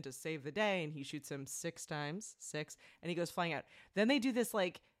comes in to save the day, and he shoots him 6 times, and he goes flying out. Then they do this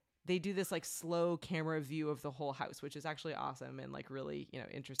slow camera view of the whole house, which is actually awesome and like really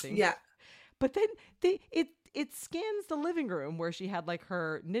interesting. Yeah. But then it scans the living room where she had like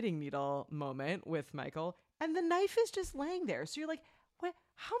her knitting needle moment with Michael, and the knife is just laying there. So you're like,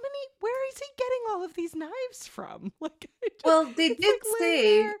 where is he getting all of these knives from? Like, they did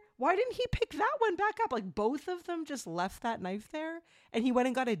say, why didn't he pick that one back up? Like both of them just left that knife there, and he went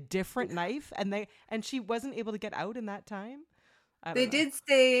and got a different knife, and she wasn't able to get out in that time. They did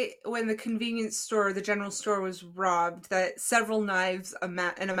say when the convenience store, the general store, was robbed that several knives and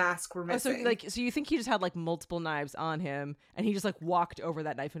a mask were missing. So you think he just had like multiple knives on him, and he just like walked over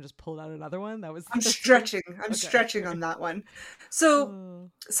that knife and just pulled out another one? I'm stretching. I'm stretching on that one. So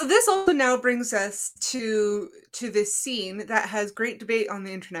this also now brings us to this scene that has great debate on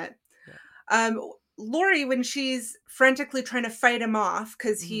the internet. Yeah. Laurie, when she's frantically trying to fight him off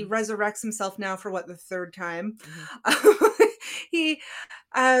because he resurrects himself now for the 3rd time.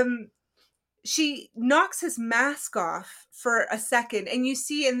 She knocks his mask off for a second, and you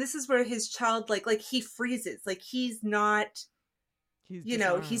see, and this is where his child like he freezes, like he's not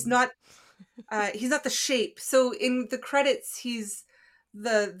He's not the Shape. So in the credits, he's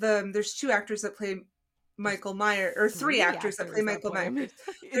there's two actors that play There's Michael Myers, or three three actors that play actors that Michael play him Myers.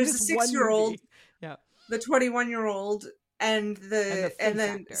 in There's the this one 6-year-old, movie. Yeah. the 21-year-old, and And the face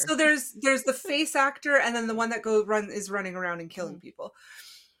then actor. so there's the face actor, and then the one that is running around and killing people.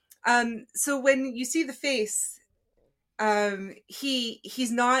 So when you see the face,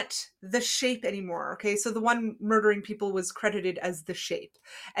 he's not the Shape anymore. Okay, so the one murdering people was credited as the Shape,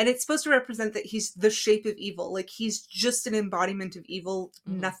 and it's supposed to represent that he's the shape of evil, like he's just an embodiment of evil,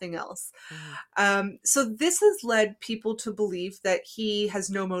 nothing else. So this has led people to believe that he has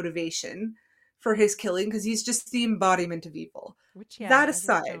no motivation for his killing because he's just the embodiment of evil. Which, yeah, That I just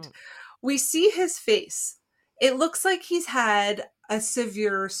aside, don't. we see his face. It looks like he's had a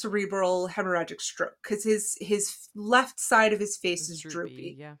severe cerebral hemorrhagic stroke because his left side of his face is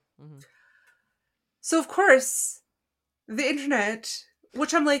droopy. Yeah. So of course, the internet,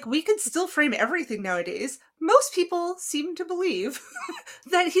 which I'm like, we can still frame everything nowadays. Most people seem to believe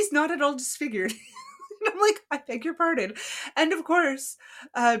that he's not at all disfigured. And I'm like, I beg your pardon. And of course,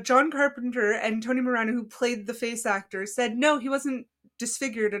 John Carpenter and Tony Morano, who played the face actor, said no, he wasn't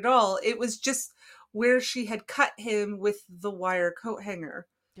disfigured at all. It was just where she had cut him with the wire coat hanger.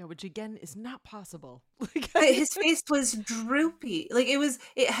 Yeah, which again is not possible. But his face was droopy. Like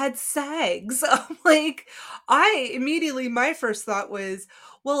it had sags. I'm like, my first thought was,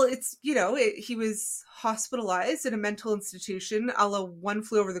 well, it's, he was hospitalized in a mental institution a la One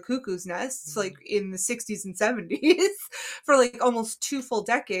Flew Over the Cuckoo's Nest, like in the 60s and 70s for like almost 2 full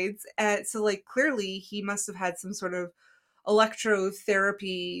decades. And so like clearly he must have had some sort of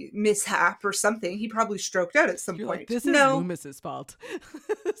electrotherapy mishap or something. He probably stroked out at some You're point. Like, this is Loomis's fault.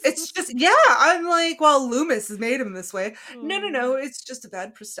 It's just, yeah, I'm like, well, Loomis has made him this way. No, it's just a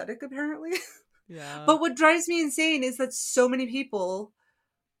bad prosthetic apparently. Yeah. But what drives me insane is that so many people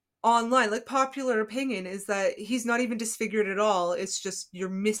online, like popular opinion is that he's not even disfigured at all. It's just you're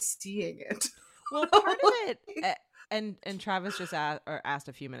misseeing it. Well, part of it, and Travis just asked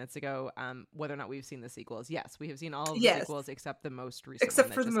a few minutes ago whether or not we've seen the sequels. Yes, we have seen all of the sequels except the most recent.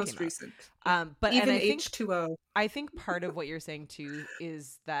 Except for the most recent. But even and H2O. I think part of what you're saying too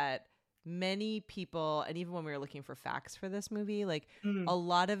is that many people, and even when we were looking for facts for this movie, like a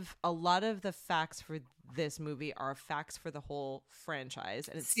lot of the facts for this movie are facts for the whole franchise,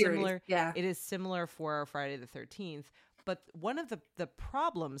 and it's similar. Yeah, it is similar for Friday the 13th. But one of the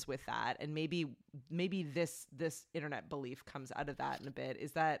problems with that, and maybe this internet belief comes out of that in a bit,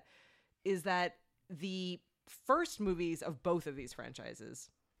 is that the first movies of both of these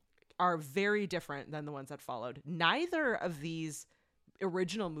franchises are very different than the ones that followed. Neither of these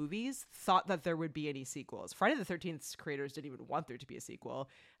original movies thought that there would be any sequels. Friday the 13th's creators didn't even want there to be a sequel.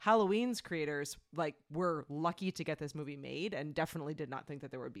 Halloween's creators were lucky to get this movie made and definitely did not think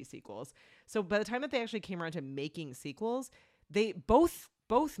that there would be sequels. So by the time that they actually came around to making sequels, they both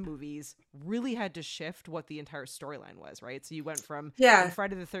movies really had to shift what the entire storyline was, right? So you went from in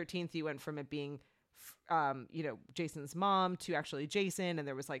Friday the 13th, you went from it being Jason's mom to actually Jason, and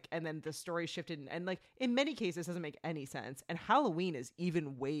there was and then the story shifted, and in many cases doesn't make any sense. And Halloween is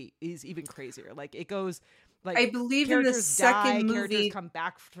even crazier. Like it goes I believe in the second movie, characters come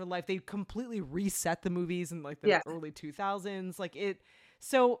back for life. They completely reset the movies in the early 2000s.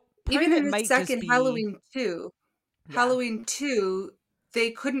 So even in the second Halloween 2, Halloween 2,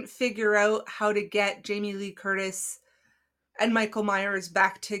 they couldn't figure out how to get Jamie Lee Curtis and Michael Myers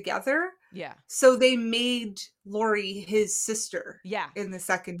back together. Yeah. So they made Laurie his sister. Yeah. In the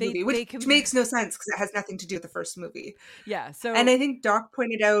second movie, which makes no sense because it has nothing to do with the first movie. Yeah. So, and I think Doc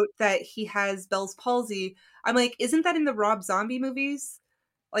pointed out that he has Bell's palsy. I'm like, isn't that in the Rob Zombie movies?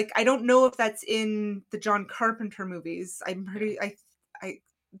 Like, I don't know if that's in the John Carpenter movies. I'm pretty.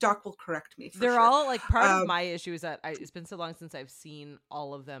 Doc will correct me. They're all part of my issue is that it's been so long since I've seen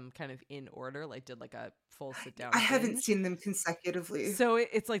all of them kind of in order. Did a full sit down. I haven't seen them consecutively, so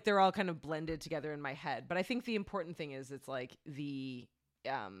it's they're all kind of blended together in my head. But I think the important thing is it's a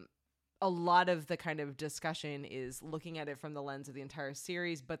lot of the kind of discussion is looking at it from the lens of the entire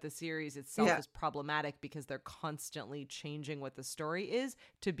series, but the series itself is problematic because they're constantly changing what the story is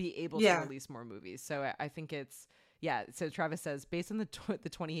to be able to release more movies. So I think it's. Yeah, so Travis says, based on the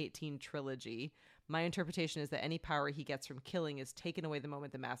 2018 trilogy, my interpretation is that any power he gets from killing is taken away the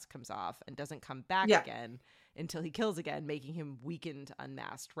moment the mask comes off and doesn't come back again until he kills again, making him weakened,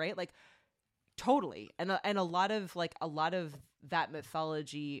 unmasked, right? Totally. And a lot of that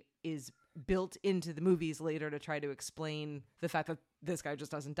mythology is built into the movies later to try to explain the fact that this guy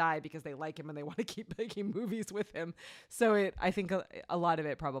just doesn't die because they like him and they want to keep making movies with him. So I think a lot of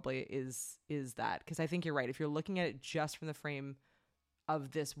it probably is that, because I think you're right. If you're looking at it just from the frame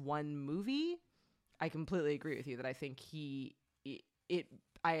this one movie, I completely agree with you that I think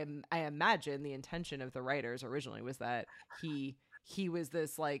I imagine the intention of the writers originally was that he was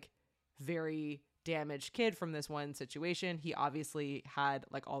this like very damaged kid from this one situation. He obviously had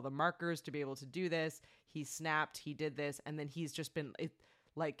like all the markers to be able to do this. He snapped, he did this, and then he's just been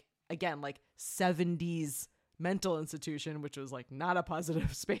like, again, like 70s mental institution, which was like not a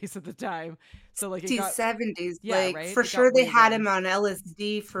positive space at the time. So like it got 70s, yeah, like right? for It got sure they way had him worse. on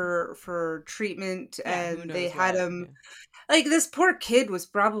LSD for treatment, Yeah, who and they knows had what. him Yeah. like this poor kid was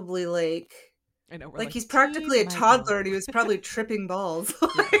probably I know, we're like like he's practically Team a Michael. toddler and he was probably tripping balls.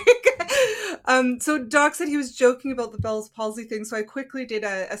 Yeah. So Doc said he was joking about the Bell's palsy thing, so I quickly did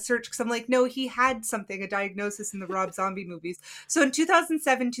a search because I'm like, no, he had something, a diagnosis in the Rob Zombie movies. So in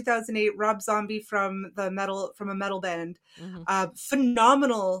 2007, 2008, Rob Zombie from a metal band, Mm-hmm.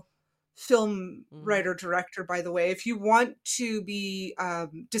 phenomenal film Mm-hmm. writer director, by the way. If you want to be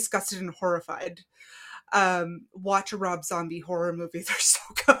disgusted and horrified, watch a Rob Zombie horror movie. They're so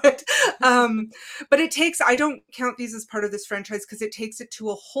good. But I don't count these as part of this franchise because it takes it to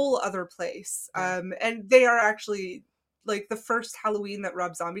a whole other place. Yeah. And they are actually like the first Halloween that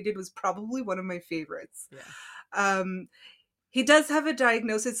Rob Zombie did was probably one of my favorites. Yeah. He does have a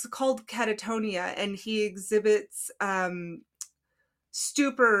diagnosis called catatonia, and he exhibits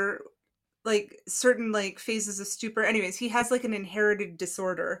stupor, like certain like phases of stupor. Anyways, he has like an inherited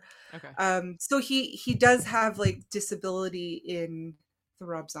disorder. Okay. So he does have like disability in the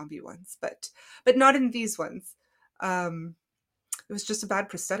Rob Zombie ones, but not in these ones. It was just a bad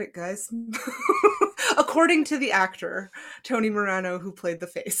prosthetic, guys. According to the actor Tony Morano, who played the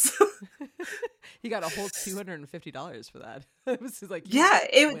face. He got a whole $250 for that. It was just like, Yeah,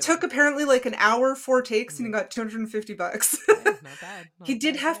 it winning. took apparently like an hour, 4 takes, and he got $250. Hey, not bad. He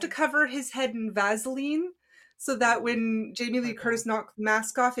did have to cover his head in Vaseline so that when Jamie Lee Curtis knocked the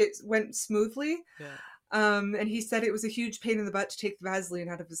mask off, it went smoothly. Yeah. And he said it was a huge pain in the butt to take the Vaseline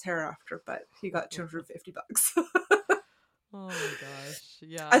out of his hair after, but he got $250. Oh my gosh.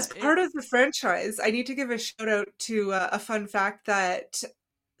 Yeah. As part of the franchise, I need to give a shout out to a fun fact that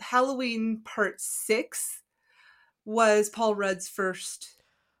Halloween Part 6 was Paul Rudd's first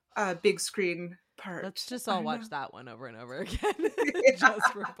big screen part. Let's just all watch that one over and over again.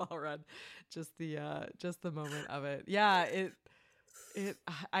 Just for Paul Rudd. Just the moment of it. Yeah,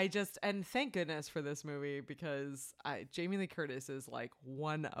 and thank goodness for this movie because Jamie Lee Curtis is like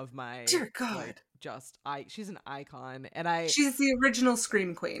one of my, dear God, like, she's an icon, and she's the original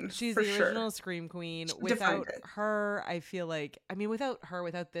Scream Queen. She's for the sure. original Scream Queen. Without her, I feel like,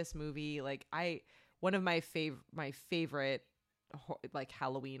 without this movie, like one of my favorite like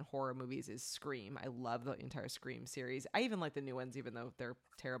Halloween horror movies is Scream. I love the entire Scream series. I even like the new ones, even though they're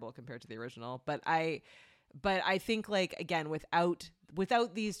terrible compared to the original. But I think, like, again, without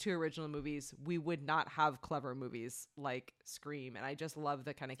these two original movies, we would not have clever movies like Scream. And I just love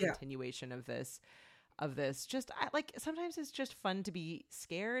the kind of continuation of this. Just like sometimes it's just fun to be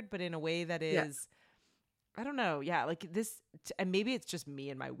scared, but in a way that is, I don't know. Yeah. Like this, and maybe it's just me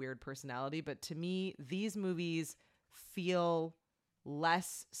and my weird personality, but to me, these movies feel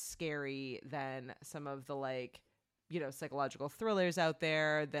less scary than some of the, like, psychological thrillers out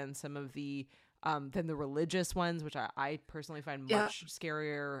there, than some of the than the religious ones, which I personally find much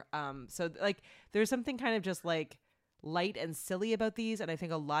scarier. So like there's something kind of just like light and silly about these, and I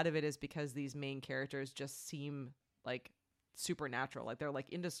think a lot of it is because these main characters just seem like supernatural, like they're like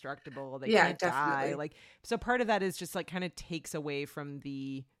indestructible, they can't die, like, so part of that is just like kind of takes away from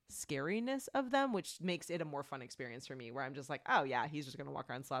the scariness of them, which makes it a more fun experience for me, where I'm just like, oh yeah, he's just gonna walk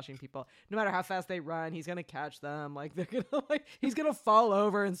around slashing people no matter how fast they run, he's gonna catch them, like they're gonna he's gonna fall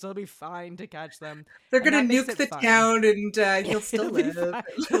over and still be fine to catch them. They're gonna nuke the town and he'll still live.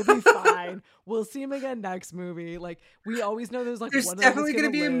 He'll be fine. We'll see him again next movie. Like, we always know there's one definitely gonna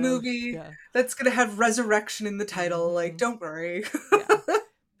be a movie that's gonna have resurrection in the title. Like, don't worry.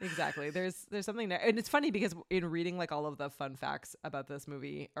 Exactly. There's something there. And it's funny because in reading like all of the fun facts about this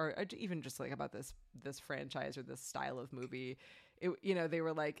movie, or even just like about this franchise or this style of movie,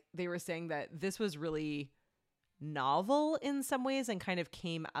 they were saying that this was really novel in some ways and kind of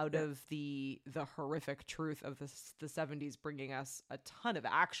came out of the horrific truth of the 70s, bringing us a ton of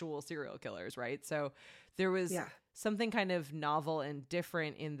actual serial killers, right? So there was something kind of novel and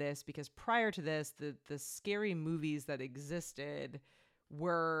different in this, because prior to this, the scary movies that existed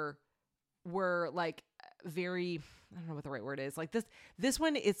were like very, I don't know what the right word is, like this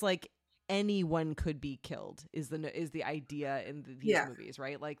one, it's like anyone could be killed is the idea in these movies,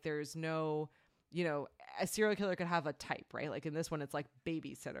 right? Like there's no, a serial killer could have a type, right? Like in this one, it's like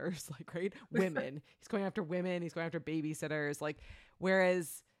babysitters, like, right? Women. He's going after women. He's going after babysitters. Like,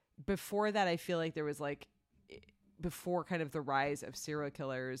 Whereas before that, I feel like there was like, before kind of the rise of serial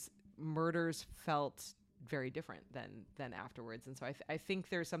killers, murders felt very different than afterwards. And so I think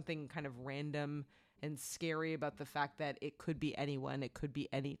there's something kind of random and scary about the fact that it could be anyone, it could be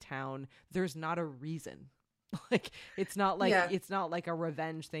any town. There's not a reason. Like it's not like a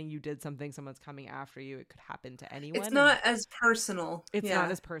revenge thing. You did something, someone's coming after you. It could happen to anyone. It's not as personal. It's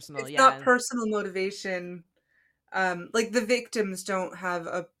not as personal. It's not personal motivation. Like the victims don't have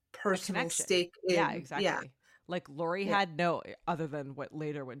a personal stake in. Yeah, exactly. Yeah. Like Laurie had no, other than what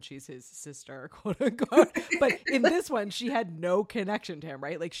later when she's his sister, quote unquote. But in this one, she had no connection to him,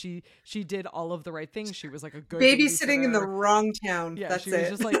 right? Like she did all of the right things. She was like a good babysitting in the wrong town. Yeah, that's she was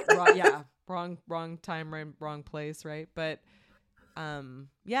just like wrong time, wrong place, right? But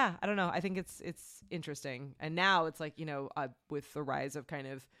yeah, I don't know. I think it's interesting, and now it's like, you know, with the rise of kind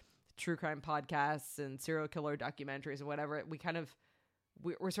of true crime podcasts and serial killer documentaries and whatever, we kind of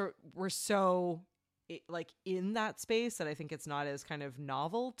we're so like in that space that I think it's not as kind of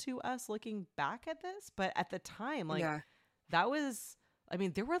novel to us looking back at this. But at the time, like that was, I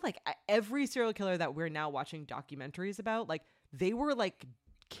mean, there were like every serial killer that we're now watching documentaries about, like they were like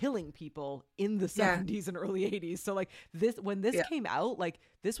killing people in the 70s and early 80s. So like when this came out, like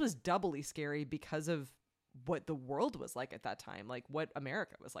this was doubly scary because of what the world was like at that time, like what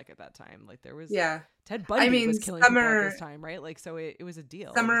America was like at that time. Like there was Ted Bundy was killing people at this time, right? Like so it was a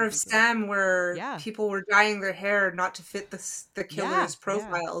deal. Summer of Sam, where people were dyeing their hair not to fit the killers'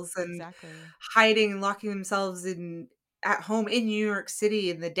 profiles and hiding and locking themselves in at home in New York City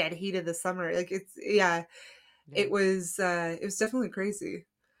in the dead heat of the summer. Like it's it was definitely crazy.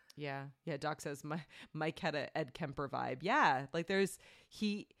 Yeah. Doc says Mike had a Ed Kemper vibe. Yeah, like there's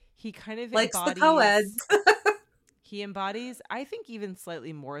he kind of likes embodies, the co-eds. He embodies, I think, even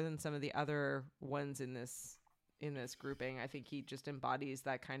slightly more than some of the other ones in this grouping. I think he just embodies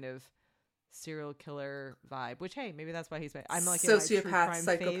that kind of serial killer vibe. Which, hey, maybe that's why I'm like sociopath, in my true crime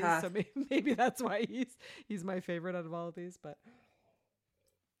psychopath. Phase, so maybe that's why he's my favorite out of all of these. But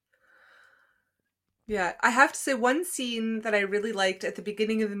yeah, I have to say one scene that I really liked at the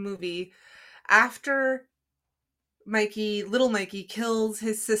beginning of the movie, after little Mikey kills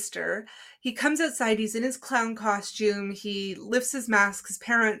his sister. He comes outside, he's in his clown costume, he lifts his mask, his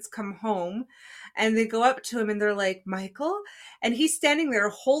parents come home, and they go up to him and they're like, Michael? And he's standing there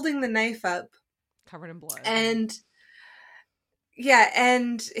holding the knife up. Covered in blood. And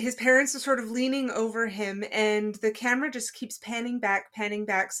and his parents are sort of leaning over him, and the camera just keeps panning back.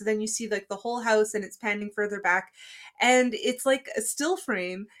 So then you see like the whole house and it's panning further back. And it's like a still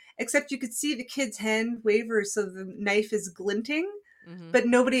frame, except you could see the kid's hand waver, so the knife is glinting, but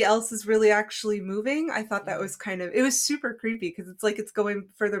nobody else is really actually moving. I thought that was it was super creepy because it's like it's going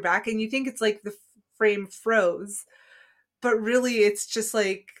further back and you think it's like the frame froze, but really it's just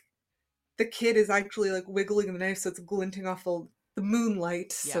like the kid is actually like wiggling the knife, so it's glinting off the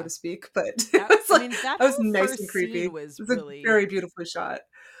moonlight, so to speak. But that was nice and creepy. It was really very beautifully shot.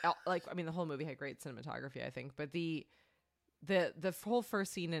 Like, I mean, the whole movie had great cinematography, I think, but the whole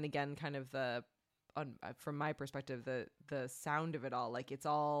first scene, and again, kind of from my perspective, the sound of it all, like it's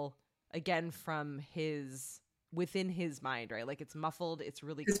all again from within his mind, right? Like it's muffled, it's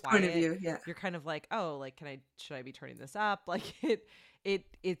really his quiet. Point of view, yeah. You're kind of like, oh, like should I be turning this up? Like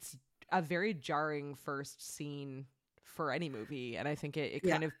it's a very jarring first scene for any movie, and I think it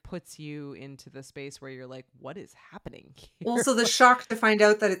kind of puts you into the space where you're like, what is happening here? Also the shock to find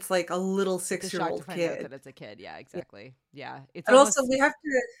out that it's like a little 6-year-old kid. That it's a kid. Yeah, exactly. Yeah. It's but also we have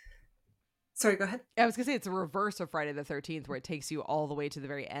to sorry, go ahead. I was gonna say it's a reverse of Friday the 13th, where it takes you all the way to the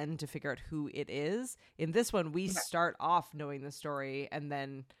very end to figure out who it is. In this one, we start off knowing the story and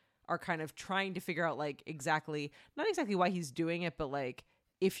then are kind of trying to figure out like not exactly why he's doing it, but like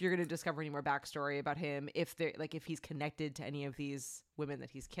if you're going to discover any more backstory about him, if he's connected to any of these women that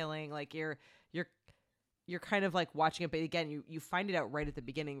he's killing, like you're kind of like watching it. But again, you find it out right at the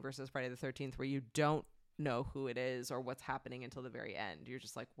beginning versus Friday the 13th, where you don't know who it is or what's happening until the very end. You're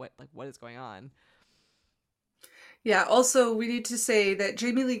just like, what is going on? Yeah. Also, we need to say that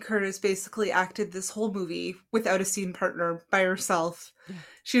Jamie Lee Curtis basically acted this whole movie without a scene partner, by herself. Yeah.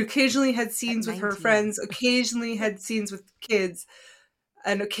 She occasionally had scenes with her friends, occasionally had scenes with kids,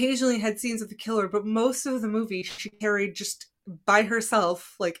 and occasionally had scenes with the killer, but most of the movie she carried just by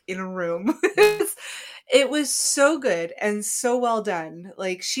herself, like in a room. It was so good and so well done.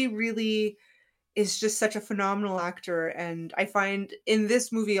 Like she really is just such a phenomenal actor, and I find in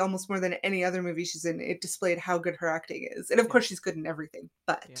this movie, almost more than any other movie she's in, it displayed how good her acting is. And of course she's good in everything,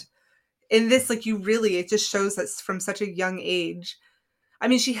 but in this, like it just shows that from such a young age. I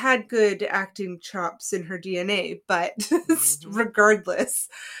mean, she had good acting chops in her DNA, but Mm-hmm. regardless,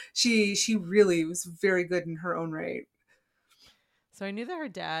 she really was very good in her own right. So I knew that her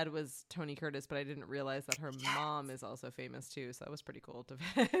dad was Tony Curtis, but I didn't realize that her Yeah. mom is also famous too. So that was pretty cool to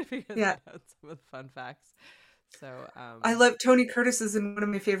because Yeah. it had some of the fun facts. So I love Tony Curtis is in one of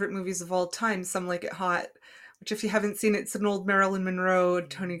my favorite movies of all time, Some Like It Hot, which if you haven't seen it, it's an old Marilyn Monroe,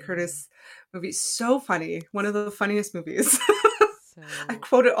 Tony Curtis movie. So funny. One of the funniest movies. I so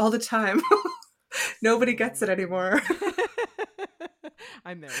quote it all the time. Nobody gets it so anymore.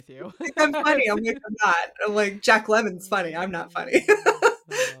 I'm there with you. Think I'm funny. I'm like, I'm not. I'm like, Jack Lemmon's funny. I'm not funny.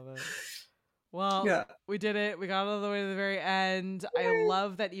 I love it. Well, Yeah. we did it. We got all the way to the very end. I Yay.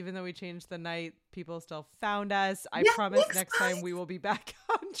 love that even though we changed the night, people still found us. I Yeah, promise thanks, next time guys. we will be back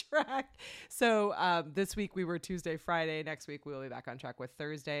on track. So this week we were Tuesday, Friday. Next week we will be back on track with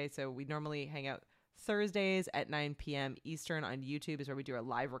Thursday. So we normally hang out Thursdays at 9 p.m. Eastern on YouTube is where we do a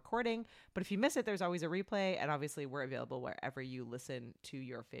live recording. But if you miss it, there's always a replay. And obviously we're available wherever you listen to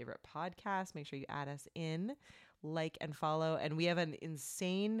your favorite podcast. Make sure you add us in, like and follow. And we have an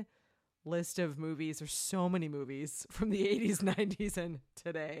insane list of movies. There's so many movies from the 80s, 90s, and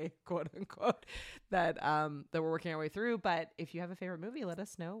today, quote unquote, that we're working our way through. But if you have a favorite movie, let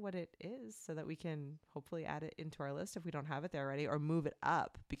us know what it is so that we can hopefully add it into our list if we don't have it there already, or move it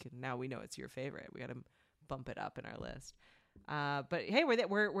up because now we know it's your favorite. We got to bump it up in our list. But hey,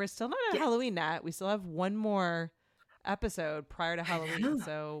 we're still not at Halloween, Nat. We still have one more episode prior to Halloween.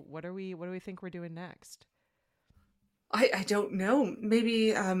 So what do we think we're doing next? I don't know.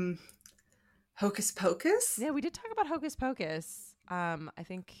 Maybe Hocus Pocus? Yeah, we did talk about Hocus Pocus. I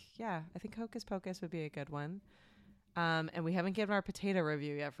think Hocus Pocus would be a good one. And we haven't given our potato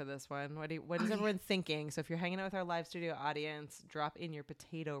review yet for this one. What is everyone thinking? So if you're hanging out with our live studio audience, drop in your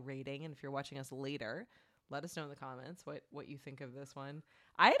potato rating. And if you're watching us later, let us know in the comments what you think of this one.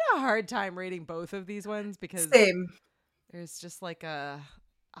 I had a hard time rating both of these ones because Same. there's just like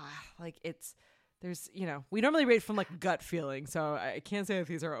there's, we normally rate from like gut feeling. So I can't say that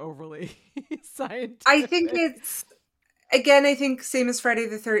these are overly scientific. I think it's, again, I think same as Friday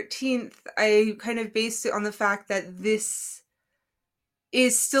the 13th, I kind of based it on the fact that this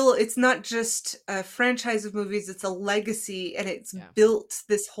is still, it's not just a franchise of movies, it's a legacy and it's built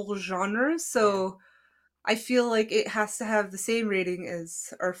this whole genre. So I feel like it has to have the same rating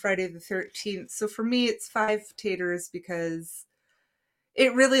as our Friday the 13th. So for me, it's 5 taters because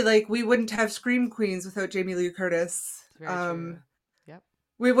it really, like, we wouldn't have Scream Queens without Jamie Lee Curtis. Very true. Yep.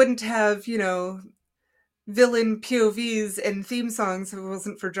 We wouldn't have, villain POVs and theme songs if it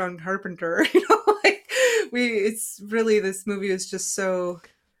wasn't for John Carpenter. It's really, this movie is just so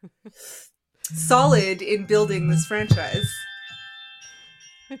solid in building this franchise.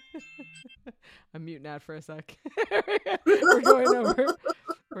 I'm muting that for a sec.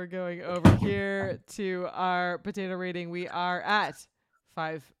 We're going over here to our potato rating. We are at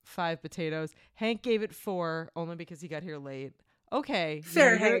five potatoes. Hank gave it 4 only because he got here late. Okay,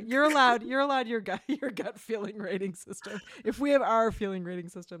 fair. Hank. You're allowed your gut feeling rating system. If we have our feeling rating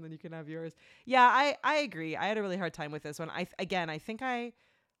system, then you can have yours. Yeah, I agree. I had a really hard time with this one. I think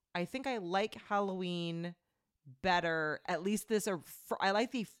I like Halloween better. At least I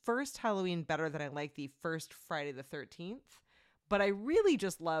like the first Halloween better than I like the first Friday the 13th. But I really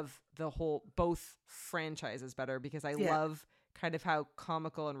just love both franchises better because I love kind of how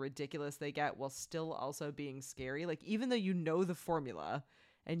comical and ridiculous they get while still also being scary. Like, even though you know the formula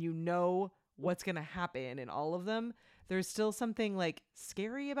and you know what's going to happen in all of them, there's still something like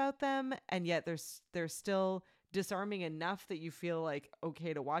scary about them. And yet they're still disarming enough that you feel like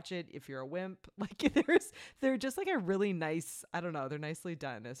okay to watch it if you're a wimp. Like, they're just like a really nice, I don't know, they're nicely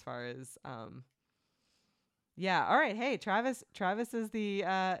done as far as, yeah. All right. Hey, Travis is the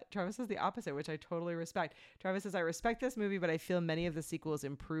opposite, which I totally respect. Travis says, I respect this movie, but I feel many of the sequels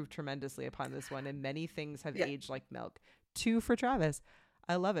improved tremendously upon this one, and many things have aged like milk. 2 for Travis.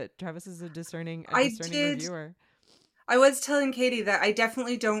 I love it. Travis is a discerning reviewer. I was telling Katie that I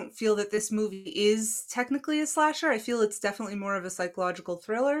definitely don't feel that this movie is technically a slasher. I feel it's definitely more of a psychological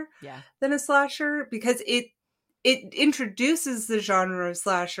thriller than a slasher because it introduces the genre of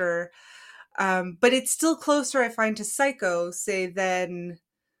slasher. But it's still closer, I find, to Psycho, say, than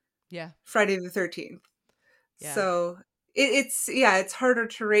Friday the 13th. Yeah. So it's harder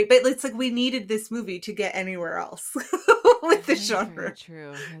to rate, but it's like we needed this movie to get anywhere else with the genre. Very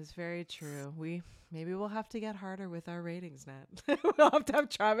true. That's very true. Maybe we'll have to get harder with our ratings, Nat. We'll have to have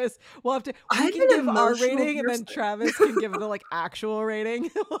Travis. We can give our rating, and then Travis can give the actual rating.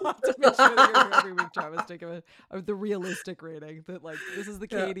 We'll have to make sure that you're here every week, Travis, to give the realistic rating. That this is the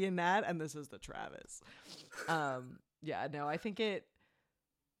Katie and Nat, and this is the Travis. I think it.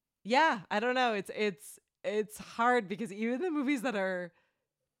 Yeah, I don't know. It's hard because even the movies that are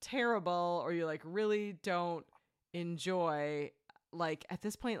terrible or you like really don't enjoy, like at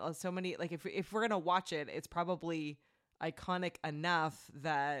this point so many, like if we're gonna watch it, it's probably iconic enough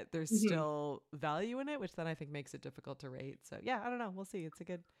that there's Mhm. still value in it, which then I think makes it difficult to rate. So yeah, I don't know, we'll see. It's a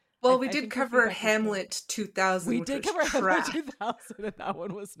good, Well, we I did think your cover feedback is good. Hamlet 2000, We which did was cover Hamlet trash. 2000, and that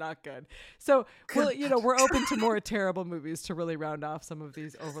one was not good. So, well, Good. we're open to more terrible movies to really round off some of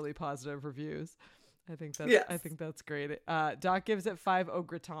these overly positive reviews. I Yes. think that's great. Doc gives it 5 au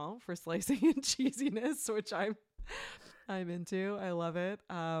gratin for slicing and cheesiness, which I'm into. I love it.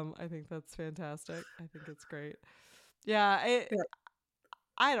 I think that's fantastic. I think it's great. Yeah, Yeah.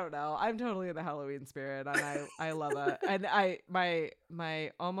 I don't know. I'm totally in the Halloween spirit, and I love it. And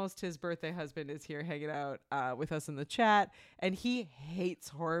my almost his birthday husband is here hanging out with us in the chat, and he hates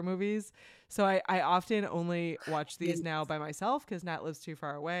horror movies. So I often only watch these now by myself because Nat lives too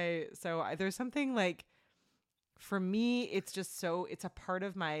far away. So there's something like, for me, it's just so, it's a part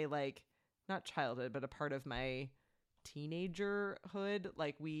of my, like, not childhood, but a part of my teenagerhood.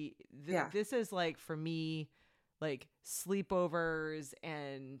 Like Yeah. this is like for me, like sleepovers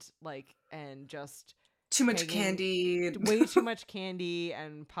and just Too much hanging, candy. way too much candy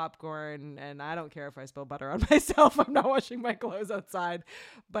and popcorn, and I don't care if I spill butter on myself. I'm not washing my clothes outside.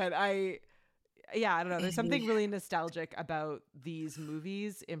 But yeah, I don't know. There's something really nostalgic about these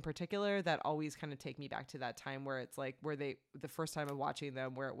movies in particular that always kind of take me back to that time where it's like, the first time of watching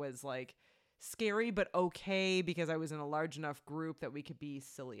them, where it was like scary but okay because I was in a large enough group that we could be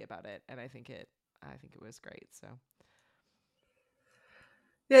silly about it, and I think it was great. So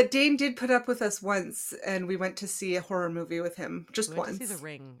Yeah, Dane did put up with us once, and we went to see a horror movie with him we just went to see The once.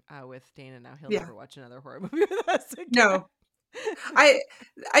 Ring with Dana. Now he'll Yeah. never watch another horror movie with us again. No, I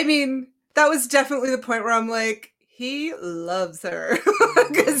I mean, that was definitely the point where I'm like, he loves her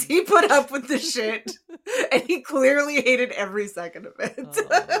because he put up with the shit and he clearly hated every second of it.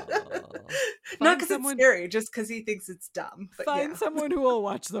 Oh. Not Find because it's someone scary, just because he thinks it's dumb. But Find yeah. someone who will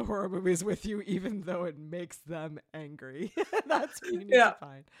watch the horror movies with you, even though it makes them angry. That's who you need to Yeah.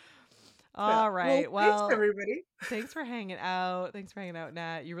 find. Yeah. All Well, right. thanks Well, everybody. thanks for hanging out. Thanks for hanging out,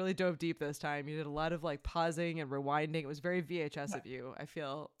 Nat. You really dove deep this time. You did a lot of like pausing and rewinding. It was very VHS of you. I'm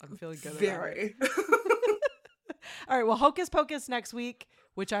feeling good about it. Very. All right. Well, Hocus Pocus next week,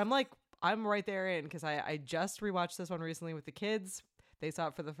 which I'm right there in because I just rewatched this one recently with the kids. They saw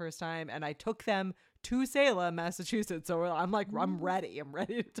it for the first time, and I took them to Salem, Massachusetts. So I'm like, I'm ready. I'm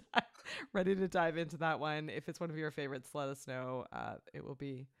ready to dive into that one. If it's one of your favorites, let us know. It will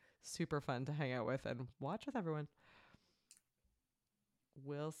be super fun to hang out with and watch with everyone.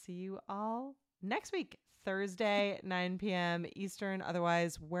 We'll see you all next week, Thursday, 9 p.m. Eastern.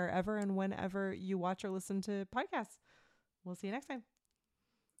 Otherwise, wherever and whenever you watch or listen to podcasts. We'll see you next time.